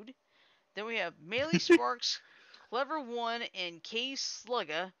Altitude. Then we have Melee Sparks, Clever One, and K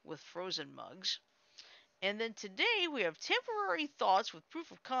Slugga with Frozen Mugs. And then today we have Temporary Thoughts with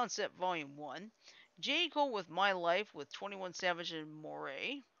Proof of Concept Volume 1, J. Cole with My Life with 21 Savage and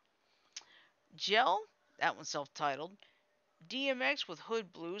Moray, Gel, that one's self-titled, DMX with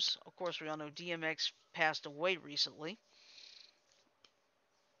Hood Blues. Of course, we all know DMX passed away recently.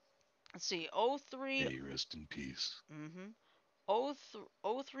 Let's see, O3. May rest in peace. Mm-hmm.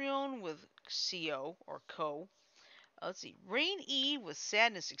 O3on with CO or Co. Let's see, Rain E with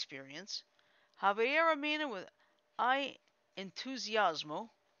Sadness Experience, Javier Amena with I Entusiasmo.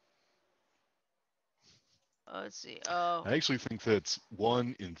 Let's see. I actually think that's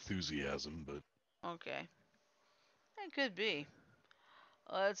one enthusiasm, but Okay, that could be.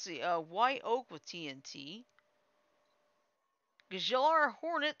 Let's see. Y Oak with TNT, Gajar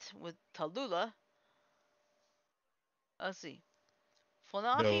Hornet with Tallulah. Let's see.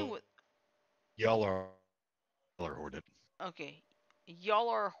 Flanafi no, with y'all are Hornet. okay,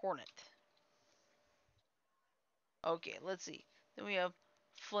 Yalar Hornet. Okay, let's see. Then we have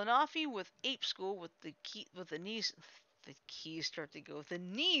Flanafi with Ape School with the knees. The keys start to go. The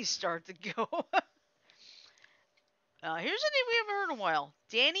knees start to go. Here's a name we haven't heard in a while.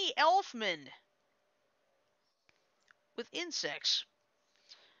 Danny Elfman with Insects.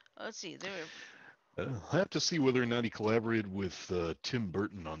 Let's see. Then we have I have to see whether or not he collaborated with Tim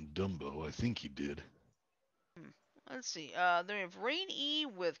Burton on Dumbo. I think he did. let's see. Then we have Rain E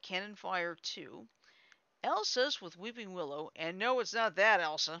with Cannon Fire 2. Elsa's with Weeping Willow, and no, it's not that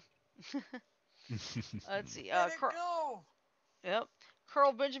Elsa. Let's see. Let it go. Yep.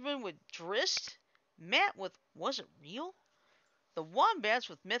 Carl Benjamin with Drist. Matt with Was It Real? The Wombats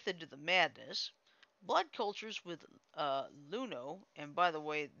with Method to the Madness. Blood Cultures with Luno. And by the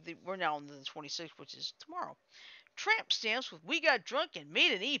way, we're now on the 26th, which is tomorrow. Tramp Stamps with We Got Drunk and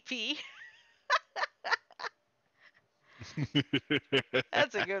Made an EP.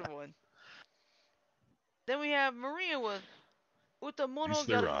 That's a good one. Then we have Maria with At least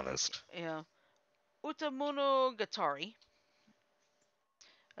they're honest. Yeah, Utamonogatari.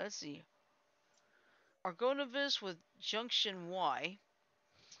 Let's see. Argonavis with Junction Y.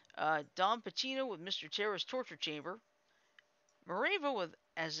 Don Pacino with Mr. Terror's Torture Chamber. Mareva with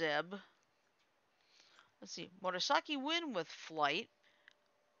Azeb. Let's see. Morisaki Win with Flight.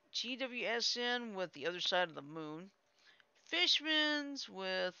 GWSN with The Other Side of the Moon. Fishmans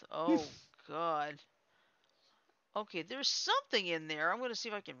with. Oh, God. Okay, there's something in there. I'm going to see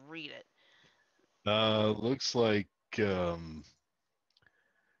if I can read it. Looks like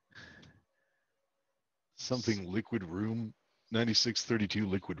something Liquid Room, 9632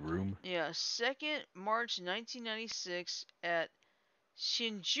 Liquid Room. Yeah, 2nd March 1996 at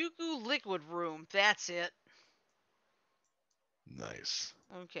Shinjuku Liquid Room. That's it. Nice.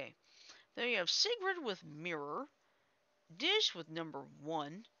 Okay. Then you have Sigrid with Mirror. Dish with number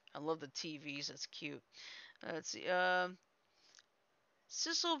 1. I love the TVs. That's cute. Let's see.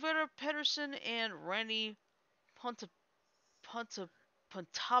 Sissel Vera Pedersen and Randy Pontoppidan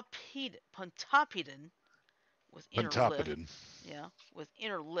with Inner Lift. Pentopidin. Yeah, with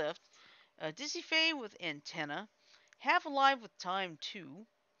Inner Lift. Dizzy Faye with Antenna. Half Alive with Time 2.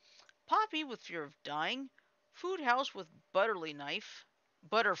 Poppy with Fear of Dying. Food House with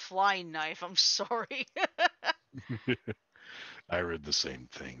Butterfly Knife, I'm sorry. I read the same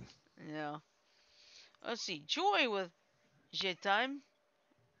thing. Yeah. Let's see. Joy with Je t'aime.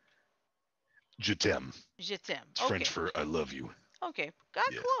 Je t'aime. Je t'aime. It's Okay. French for I love you. Okay. Got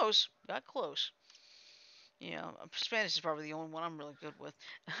close. Got close. Yeah, Spanish is probably the only one I'm really good with.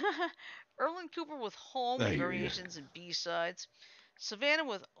 Erlen Cooper with Home, Variations and B-Sides. Savannah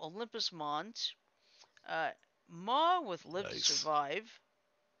with Olympus Mons. Ma with Live to Survive.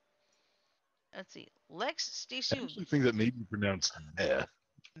 Let's see. Lex Stacy. I actually think that may be pronounced meh.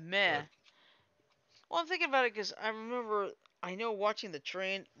 Meh. Well, I'm thinking about it because I remember, I know watching the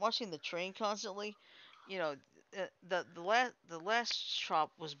train constantly. You know, the last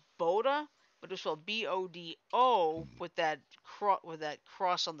shop was Boda, but it was spelled Bodo with that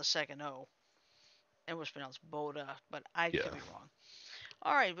cross on the second O. And it was pronounced Boda, but I could be wrong.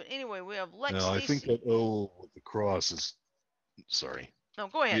 All right, but anyway, we have Lex. No, I think that O with the cross is. Sorry. No,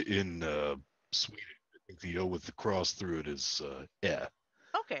 go ahead. In Sweden, I think the O with the cross through it is yeah.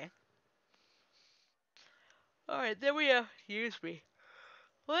 Okay. All right, then we have. Excuse me.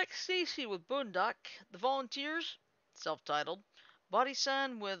 Black Stacy with Boondock. The Volunteers, self-titled.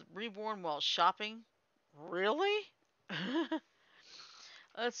 Body-san with Reborn While Shopping. Really?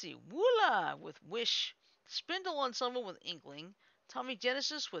 Let's see. Woola with Wish. Spindle Ensemble with Inkling. Tommy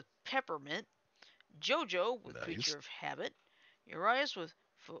Genesis with Peppermint. JoJo with Creature Nice. of Habit. Urias with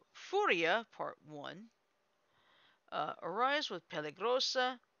Furia Part 1. Urias with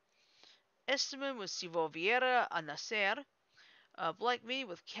Peligrosa. Esteban with Si Volviera a Nacer. Black Me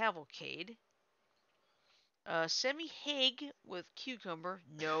with Cavalcade. Sammy Haig with Cucumber.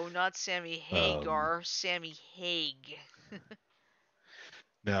 No, not Sammy Um, Hagar. Sammy Haig.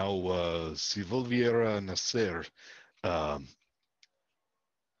 Now, si volviera nacer, um,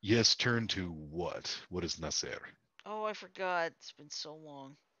 yes, turn to what? What is nacer? Oh, I forgot. It's been so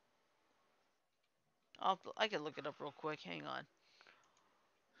long. I can look it up real quick. Hang on.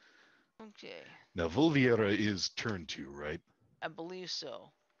 Okay. Now, volviera is turn to, right? I believe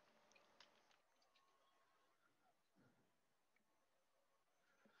so.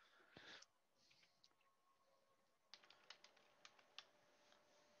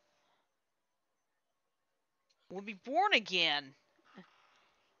 We'll be born again.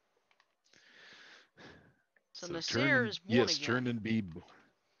 So turn Nasir and is born yes, again. turn and be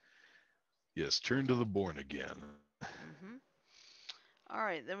yes, turn to the born again. Mm-hmm. All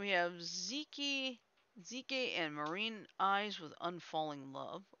right, then we have Zeke and Marine Eyes with Unfalling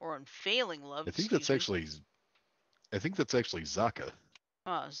Love or Unfailing Love, I think excuse that's me. actually I think that's actually Zaka.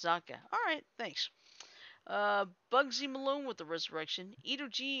 Zaka. All right, thanks. Bugsy Malone with the Resurrection. Ito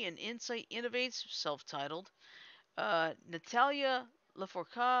G and Insight Innovates, self-titled. Natalia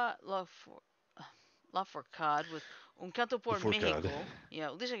Lafourcade with Un Canto The por Forcade. Mexico. Yeah,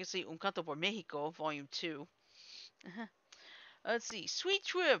 at least I can say Un Canto por Mexico, Volume 2. Let's see. Sweet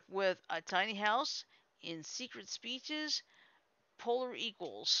Trip with A Tiny House in Secret Speeches, Polar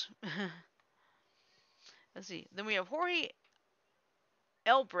Equals. Let's see. Then we have Jorge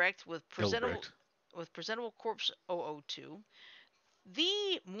Elbrecht with Elbrecht. Presentable Corpse 002.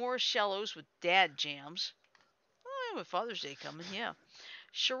 The More Shallows with Dad Jams. Oh, with Father's Day coming, yeah.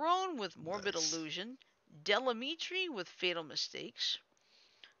 Sharon with Morbid Nice. Illusion. Delamitri with Fatal Mistakes.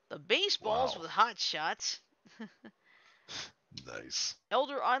 The Baseballs Wow. with Hot Shots. Nice.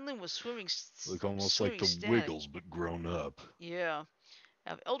 Elder Island with Look almost like Swimming the Static. Wiggles, but grown up. Yeah.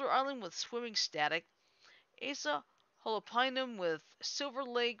 Have Elder Island with Swimming Static. Asa Holopinen with Silver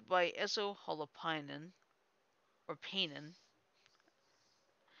Lake by Eso Holopinen. Or Painen.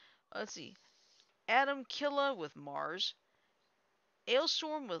 Let's see. Adam Killa with Mars.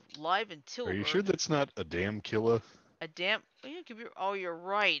 Ailstorm with Live in Are you sure Tilburg. that's not a damn killer? A damn. Oh, you're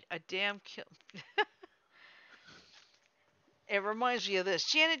right. A damn kill. It reminds me of this.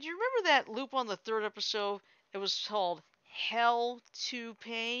 Janet, do you remember that loop on the third episode? It was called Hell to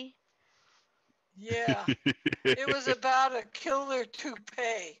Pay. Yeah. It was about a killer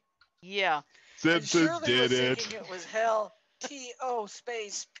toupee. Yeah. And Simpsons Shirley did was it. thinking it was hell. T-O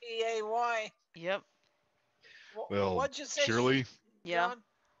space P-A-Y. Yep. Well, What'd you say, Shirley, Yeah. John?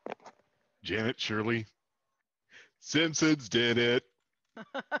 Janet, Shirley, Simpsons did it.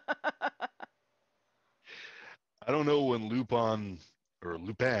 I don't know when Lupin, or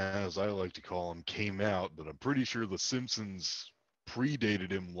Lupin as I like to call him, came out, but I'm pretty sure The Simpsons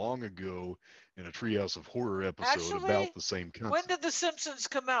predated him long ago in a Treehouse of Horror episode about Actually, the same when concept. did The Simpsons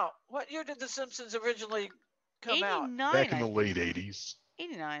come out? What year did The Simpsons originally come out? 89, Back in I the late think. 80s.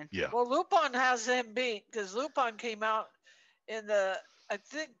 89. Yeah. Well, Lupin has him beat because Lupin came out in I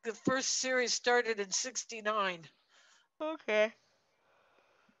think the first series started in 69. Okay.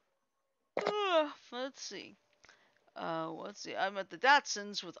 Let's see. Let's see. I'm at the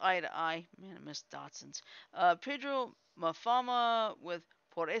Datsuns with Eye to Eye. Man, I miss Datsuns. Pedro Mafama with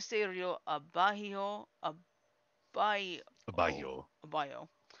Por este rio abajo. Abajo. Abajo.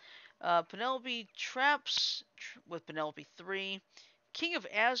 Penelope Traps with Penelope 3. King of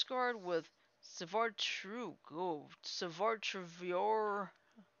Asgard with Savartrivior.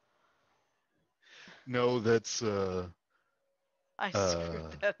 No, that's I screwed uh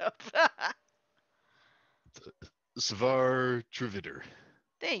that up. Svar Triviter.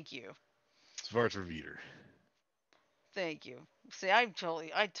 Thank you. Svar Triviter. Thank you. See, I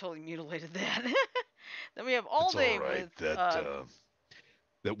totally mutilated that. Then we have All It's all Day right. with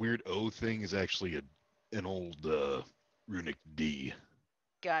That weird O thing is actually an old runic D.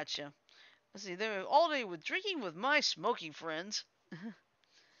 Gotcha. Let's see. Then we have All Day with Drinking with My Smoking Friends.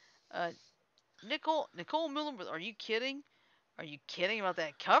 uh, Nicole Miller with Are You Kidding? Are you kidding about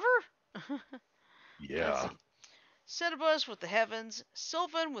that cover? Let's Yeah. see. Setibus with The Heavens.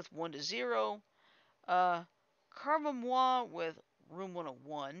 Sylvan with 1 to 0. Uh, Karma Moi with Room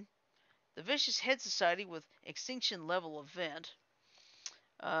 101. The Vicious Head Society with Extinction Level Event.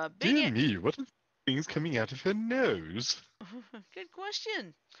 Dear me, what are things coming out of her nose? Good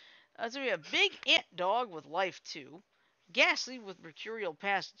question. So we have Big Ant Dog with Life 2. Ghastly with Mercurial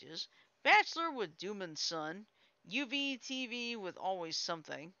Passages. Bachelor with Doom and Son. UV TV with Always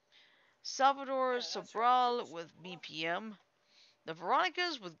Something. Salvador Sobral with BPM. The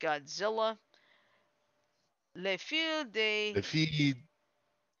Veronicas with Godzilla. Les Filles de... The feed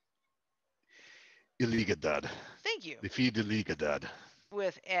Iligadad. Thank you. The feed Iligadad.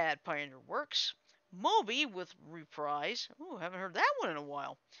 With Ad Pioneer Works. Moby with Reprise. Ooh, haven't heard that one in a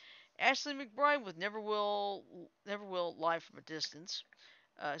while. Ashley McBride with Never Will Live from a Distance.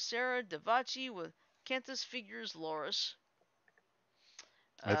 Sarah Davachi with Cantus Figures Loris.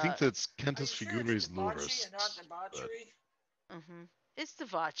 I think that's Cantus Sure Figures it's Loris. and not debauchery? It's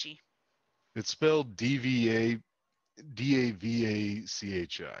Davachi. It's spelled DVAVACHI.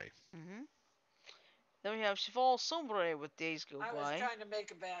 Then we have Cheval Sombre with Days Go By. I was trying to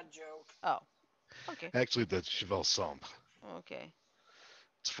make a bad joke. Oh, okay. Actually, that's Cheval Sombre. Okay.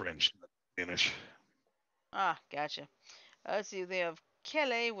 It's French, not Spanish. Ah, gotcha. Let's see. They have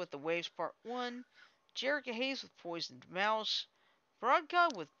Kelly with The Waves Part 1. Jerica Hayes with Poisoned Mouse.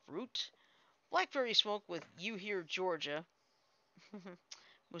 Brodka with Brute. Blackberry Smoke with You Hear Georgia.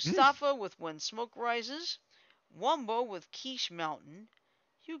 Mustafa with When Smoke Rises. Wumbo with Quiche Mountain.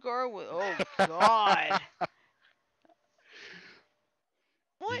 Hugar with... Oh, God.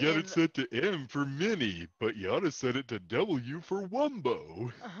 You got it set to M for mini, but you ought to set it to W for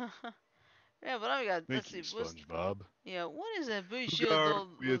Wumbo. Yeah, but I got... Thank you, SpongeBob. Yeah, what is that? Hugar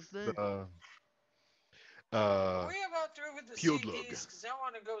with... Are we about through with the Piodlug. CDs? Because I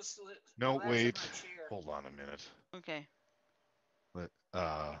want to go sleep. No, wait. Hold on a minute. Okay. What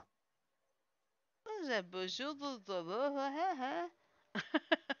is that?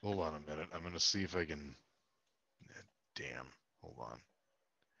 Hold on a minute. I'm going to see if I can... Damn. Hold on.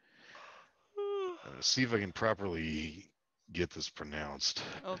 I'm going to see if I can properly get this pronounced.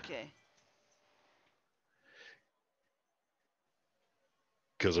 Okay.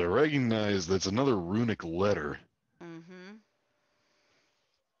 Because I recognize that's another runic letter.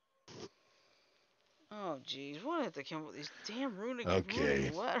 Oh, jeez. What have to come up with these damn runic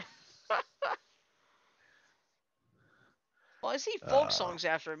letters? Well, I see folk songs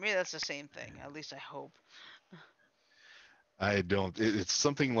after it. Maybe that's the same thing. At least I hope. I don't. It's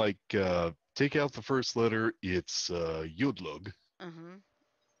something like take out the first letter. It's Yodlug.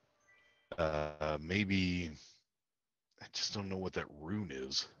 Maybe I just don't know what that rune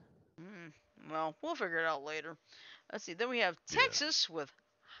is. Well, we'll figure it out later. Let's see. Then we have Texas with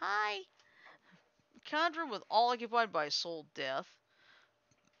Hi. Chandra with All Occupied by Soul Death.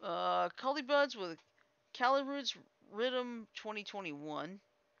 Cullybuds with Calibroots Rhythm 2021.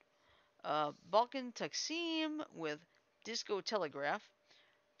 Balkan Taksim with Disco Telegraph.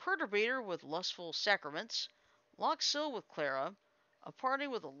 Perturbator with Lustful Sacraments. Loxo with Clara. A Party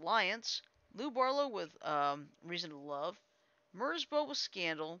with Alliance. Lou Barlow with Reason to Love. Mersbo with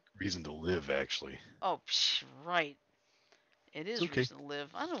Scandal. Reason to Live, actually. Oh, right. It is okay. Reason to Live.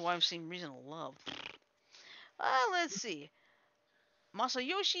 I don't know why I'm saying Reason to Love. Let's see.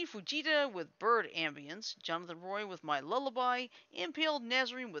 Masayoshi Fujita with Bird Ambience. Jonathan Roy with My Lullaby. Impaled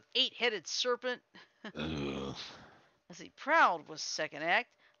Nazarene with Eight-Headed Serpent. Let's see. Proud was second act.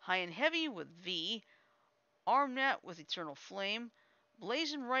 High and Heavy with V. Armnat with Eternal Flame.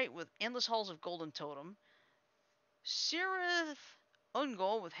 Blazing Right with Endless Halls of Golden Totem. Sirith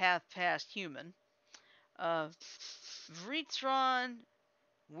Ungol with Half Past Human. Vritron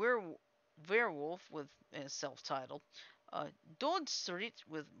Werewolf with self-titled. Dod Street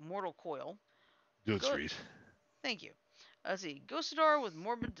with Mortal Coil. Dod Street. Thank you. Let's see. Ghostadar with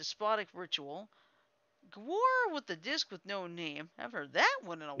Morbid Despotic Ritual. Gwar with the disc with no name. I haven't heard that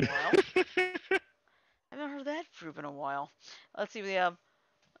one in a while. I haven't heard that group in a while. Let's see. We have.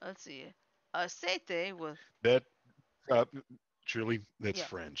 Let's see. Sete with. That. Truly, that's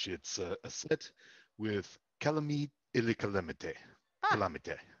French. It's a set with Calamite et les Calamités.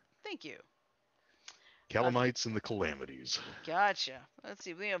 Calamite. Thank you. Calamites and the Calamities. Gotcha. Let's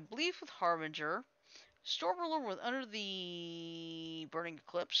see. We have Belief with Harbinger. Stormruler with Under the Burning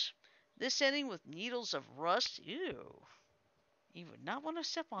Eclipse. This ending with Needles of Rust. Ew. You would not want to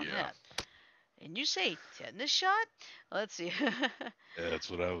step on that. And you say tetanus shot? Let's see.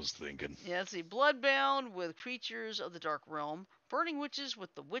 That's what I was thinking. Yeah, let's see. Bloodbound with Creatures of the Dark Realm. Burning Witches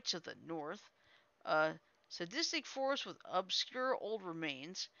with The Witch of the North. sadistic force with obscure old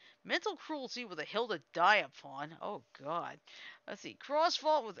remains, mental cruelty with a hill to die upon. Oh God. Let's see.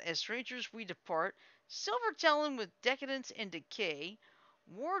 Crossfault with As Strangers We Depart, Silver Talon with Decadence and Decay,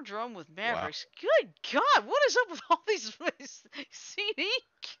 War Drum with Wow. Mavericks. Good God, what is up with all these CD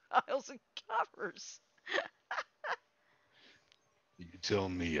files and covers? You tell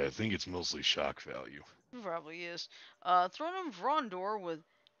me. I think it's mostly shock value. Probably is. Throne of Rondor with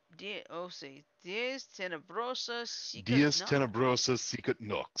Dies Tenebrosa Secret. Dies No, Tenebrosa Sicut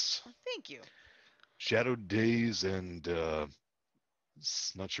Nox. thank you. Shadowed Days and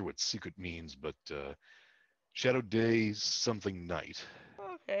not sure what secret means, but Shadow Days something night.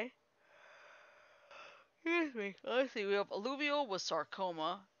 Okay. Excuse me. Let's see. We have Alluvial with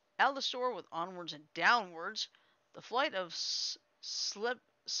Sarcoma, Aldastor with Onwards and Downwards, The Flight of Sleipnir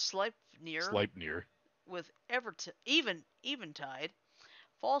Sleipnir. with Eventide,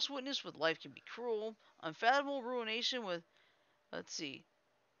 False Witness with Life Can Be Cruel, Unfathomable Ruination with, let's see,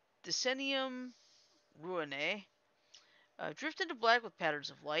 Decennium Ruinae, Drift into Black with Patterns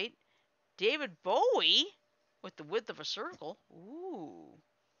of Light, David Bowie with The Width of a Circle. Ooh.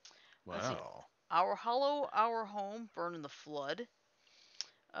 Let's see. Wow. Our Hollow, Our Home, Burn in the Flood.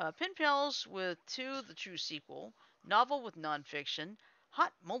 Pen Pals with Two, the true sequel. Novel with nonfiction.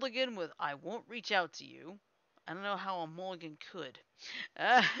 Hot Mulligan with I Won't Reach Out to You. I don't know how a mulligan could.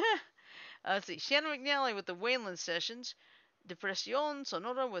 Uh, let's see. Shannon McNally with the Wayland Sessions. Depresión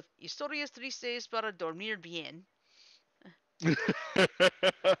Sonora with Historias Tristes para Dormir Bien.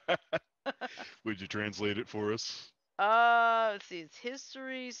 Would you translate it for us? Let's see. It's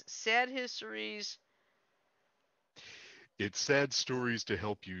histories, sad histories. It's sad stories to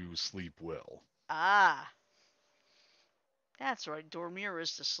help you sleep well. Ah, that's right. Dormir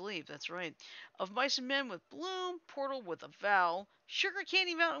is to sleep. That's right. Of Mice and Men with Bloom, Portal with Avow, Sugar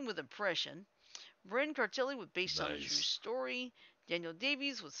Candy Mountain with Impression, Bryn Cartelli with Based on a True Nice. Story, Daniel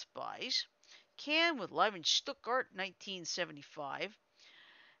Davies with Spies, Can with Live in Stuttgart 1975,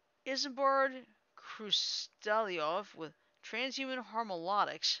 Isambard Krustaliov with Transhuman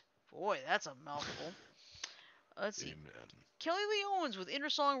Harmolodics. Boy, that's a mouthful. Let's see. Amen. Kelly Lee Owens with Inner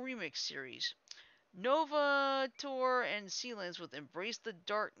Song Remix Series. Nova Tour and Sealands with Embrace the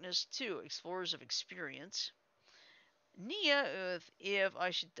Darkness 2, Explorers of Experience. Nia with If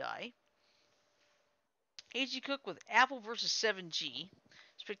I Should Die. A.G. Cook with Apple vs. 7G.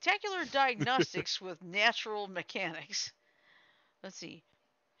 Spectacular Diagnostics with Natural Mechanics. Let's see.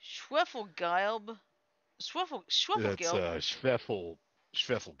 Schwefelgelb. That's Schwefelgelb.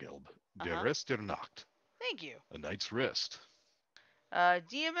 Schwefelgelb. Der Uh-huh. Rest der Nacht. Thank you. A night's rest.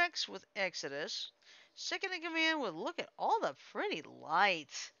 DMX with Exodus. Second in Command with Look at All the Pretty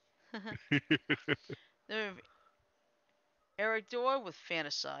Lights. Then Eric Doyle with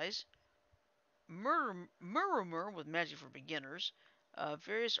Fantasize. Murmur with Magic for Beginners.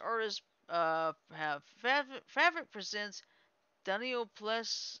 Various artists have Fabric presents Daniel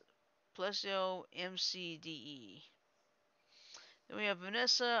Plesio MCDE. Then we have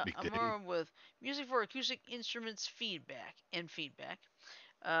Vanessa Big Daddy. Amara with Music for Acoustic Instruments Feedback. Then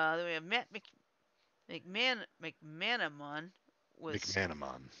we have Matt McManaman with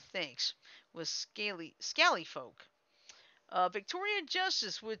McManaman. Thanks with Scally Folk. Victoria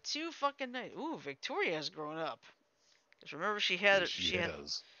Justice with Two Fucking Nights. Ooh, Victoria has grown up. Because remember she had her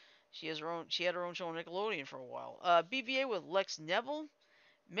own show on Nickelodeon for a while. BBA with Lex Neville,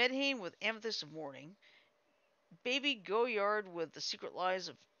 Medhane with Amethyst of Morning, Baby Goyard with The Secret Lies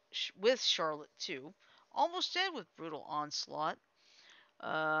of with Charlotte 2, Almost Dead with Brutal Onslaught,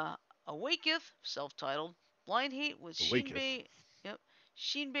 Awaketh, self-titled, Blind Hate with Awaketh.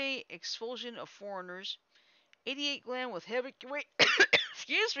 Shinbei Expulsion of Foreigners, 88 Glam with Heavy. Wait,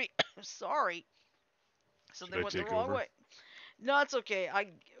 excuse me. Sorry, something went the wrong way. No, it's okay.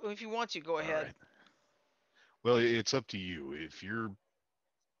 If you want to, go ahead. Right. Well, it's up to you. If you're,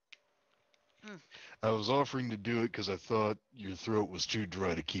 I was offering to do it because I thought your throat was too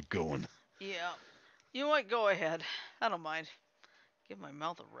dry to keep going. Yeah, you know what? Go ahead. I don't mind. Give my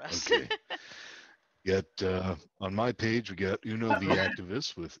mouth a rest. Okay. Got on my page we got Uno the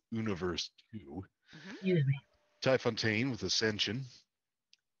Activist with Universe 2. Excuse me. Ty Fontaine with Ascension.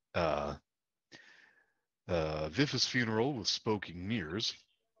 Vif's Funeral with Spoken Mirrors.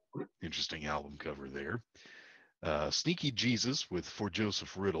 Interesting album cover there. Sneaky Jesus with For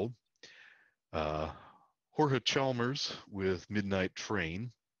Joseph Riddle. Jorge Chalmers with Midnight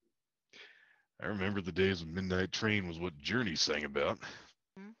Train. I remember the days when Midnight Train was what Journey sang about.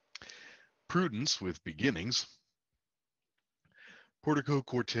 Prudence with Beginnings. Portico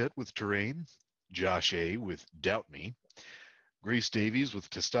Quartet with Terrain. Josh A. with Doubt Me. Grace Davies with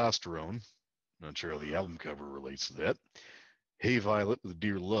Testosterone. Not sure how the album cover relates to that. Hey Violet with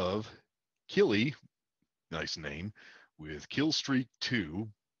Dear Love. Killy, nice name, with Kill Streak 2.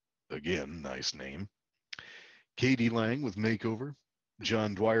 Again, nice name. Katie Lang with Makeover.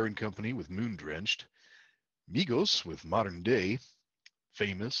 John Dwyer and Company with Moon Drenched. Migos with Modern Day.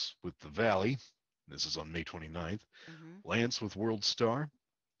 Famous with The Valley. This is on May 29th. Mm-hmm. Lance with World Star.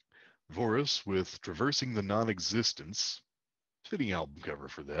 Voris with Traversing the Non-Existence. Fitting album cover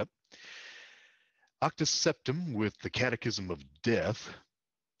for that. Octoseptum with The Catechism of Death.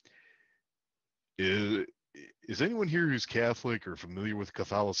 Is anyone here who's Catholic or familiar with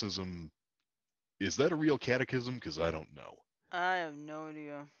Catholicism? Is that a real catechism? Because I don't know. I have no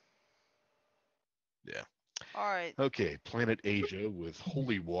idea. Yeah. All right. Okay. Planet Asia with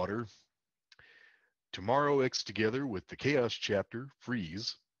Holy Water. Tomorrow X Together with the Chaos Chapter,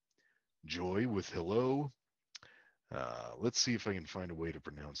 Freeze. Joy with Hello. Let's see if I can find a way to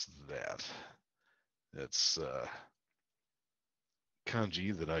pronounce that. That's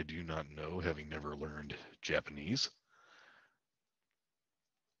kanji that I do not know, having never learned Japanese.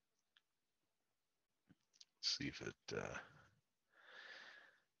 Let's see if it.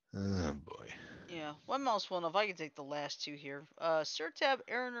 Oh boy. Yeah, one mouse one. If I can take the last two here. Sertab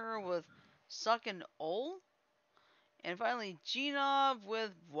Erner with Suckin' Ol. And finally, Genov with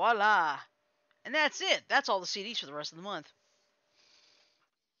Voila. And that's it. That's all the CDs for the rest of the month.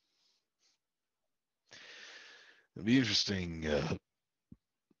 It'll be interesting.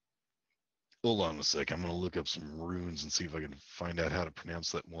 Hold on a sec. I'm going to look up some runes and see if I can find out how to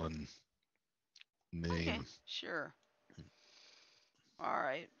pronounce that one name. Okay, sure. All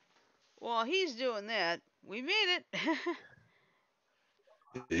right. While he's doing that, we made it.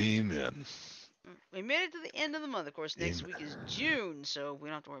 Amen. We made it to the end of the month. Of course, next Amen. week is June, so we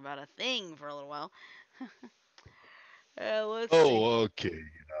don't have to worry about a thing for a little while. Let's see. Okay.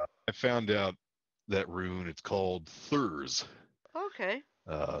 I found out that rune. It's called Thurs. Okay.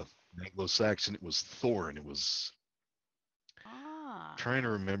 Anglo-Saxon, it was Thorn. It was Ah. trying to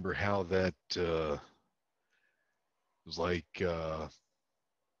remember how that was like.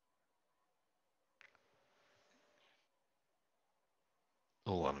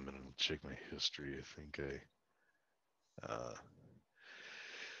 Hold on a minute. I'll check my history. I think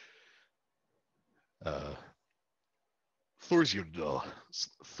Thorsjodlog.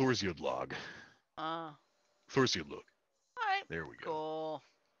 Thorsjodlog. All right. There we go. Cool.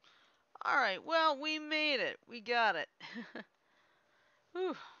 All right. Well, we made it. We got it.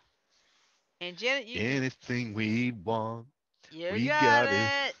 Whew. And Janet, you Anything we want, you we got got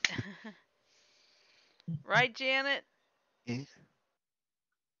it. it. Right, Janet? Hey,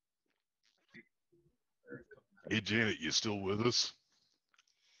 Janet, you still with us?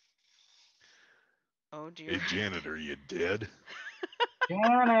 Oh dear. Hey, Janet, are you dead?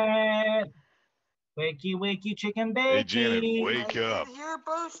 Janet! Wakey, wakey, chicken bacon. Hey, Janet, wake up. You're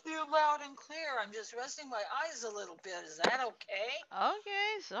both you loud and clear. I'm just resting my eyes a little bit. Is that okay?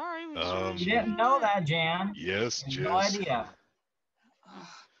 Okay, sorry. We just You didn't know that, Jan. Yes, You had no just idea.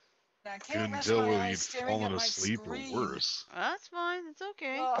 I can't couldn't rest tell my whether eyes you'd staring fallen at my asleep screen. or worse. That's fine. It's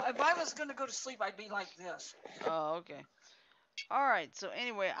okay. Well, if I was going to go to sleep, I'd be like this. Oh, okay. All right. So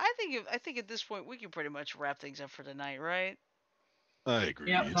anyway, I think at this point we can pretty much wrap things up for tonight, right? I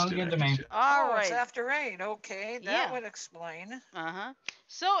agree. Yep, It's sounds good to me. All right. It's after 8. Okay, that Yeah. would explain.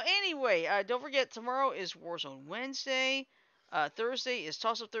 So anyway, don't forget tomorrow is Warzone Wednesday. Thursday is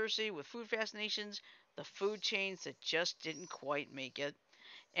Toss Up Thursday with Food Fascinations, the food chains that just didn't quite make it.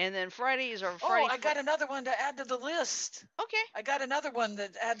 And then Friday is our Friday. I got another one to add to the list. Okay. I got another one to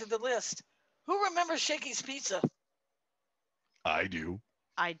add to the list. Who remembers Shakey's Pizza? I do.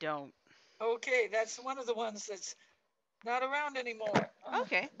 I don't. Okay, that's one of the ones that's not around anymore.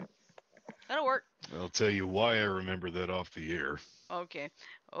 Okay. That'll work. I'll tell you why I remember that off the air. Okay.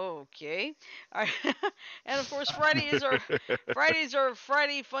 Okay. All right. And of course, Friday is our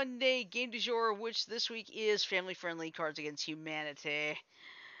Friday fun day game du jour, which this week is family friendly Cards Against Humanity.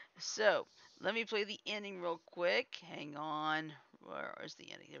 So let me play the ending real quick. Hang on. Where is the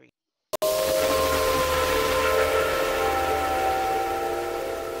ending? There we go.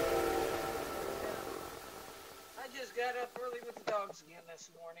 I just got up early with the dogs again this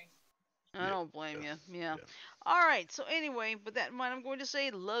morning. I don't blame you. Yeah. All right. So anyway, with that in mind, I'm going to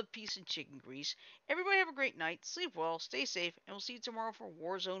say love, peace, and chicken grease. Everybody have a great night. Sleep well. Stay safe. And we'll see you tomorrow for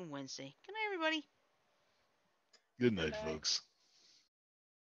Warzone Wednesday. Good night, everybody. Good night, folks.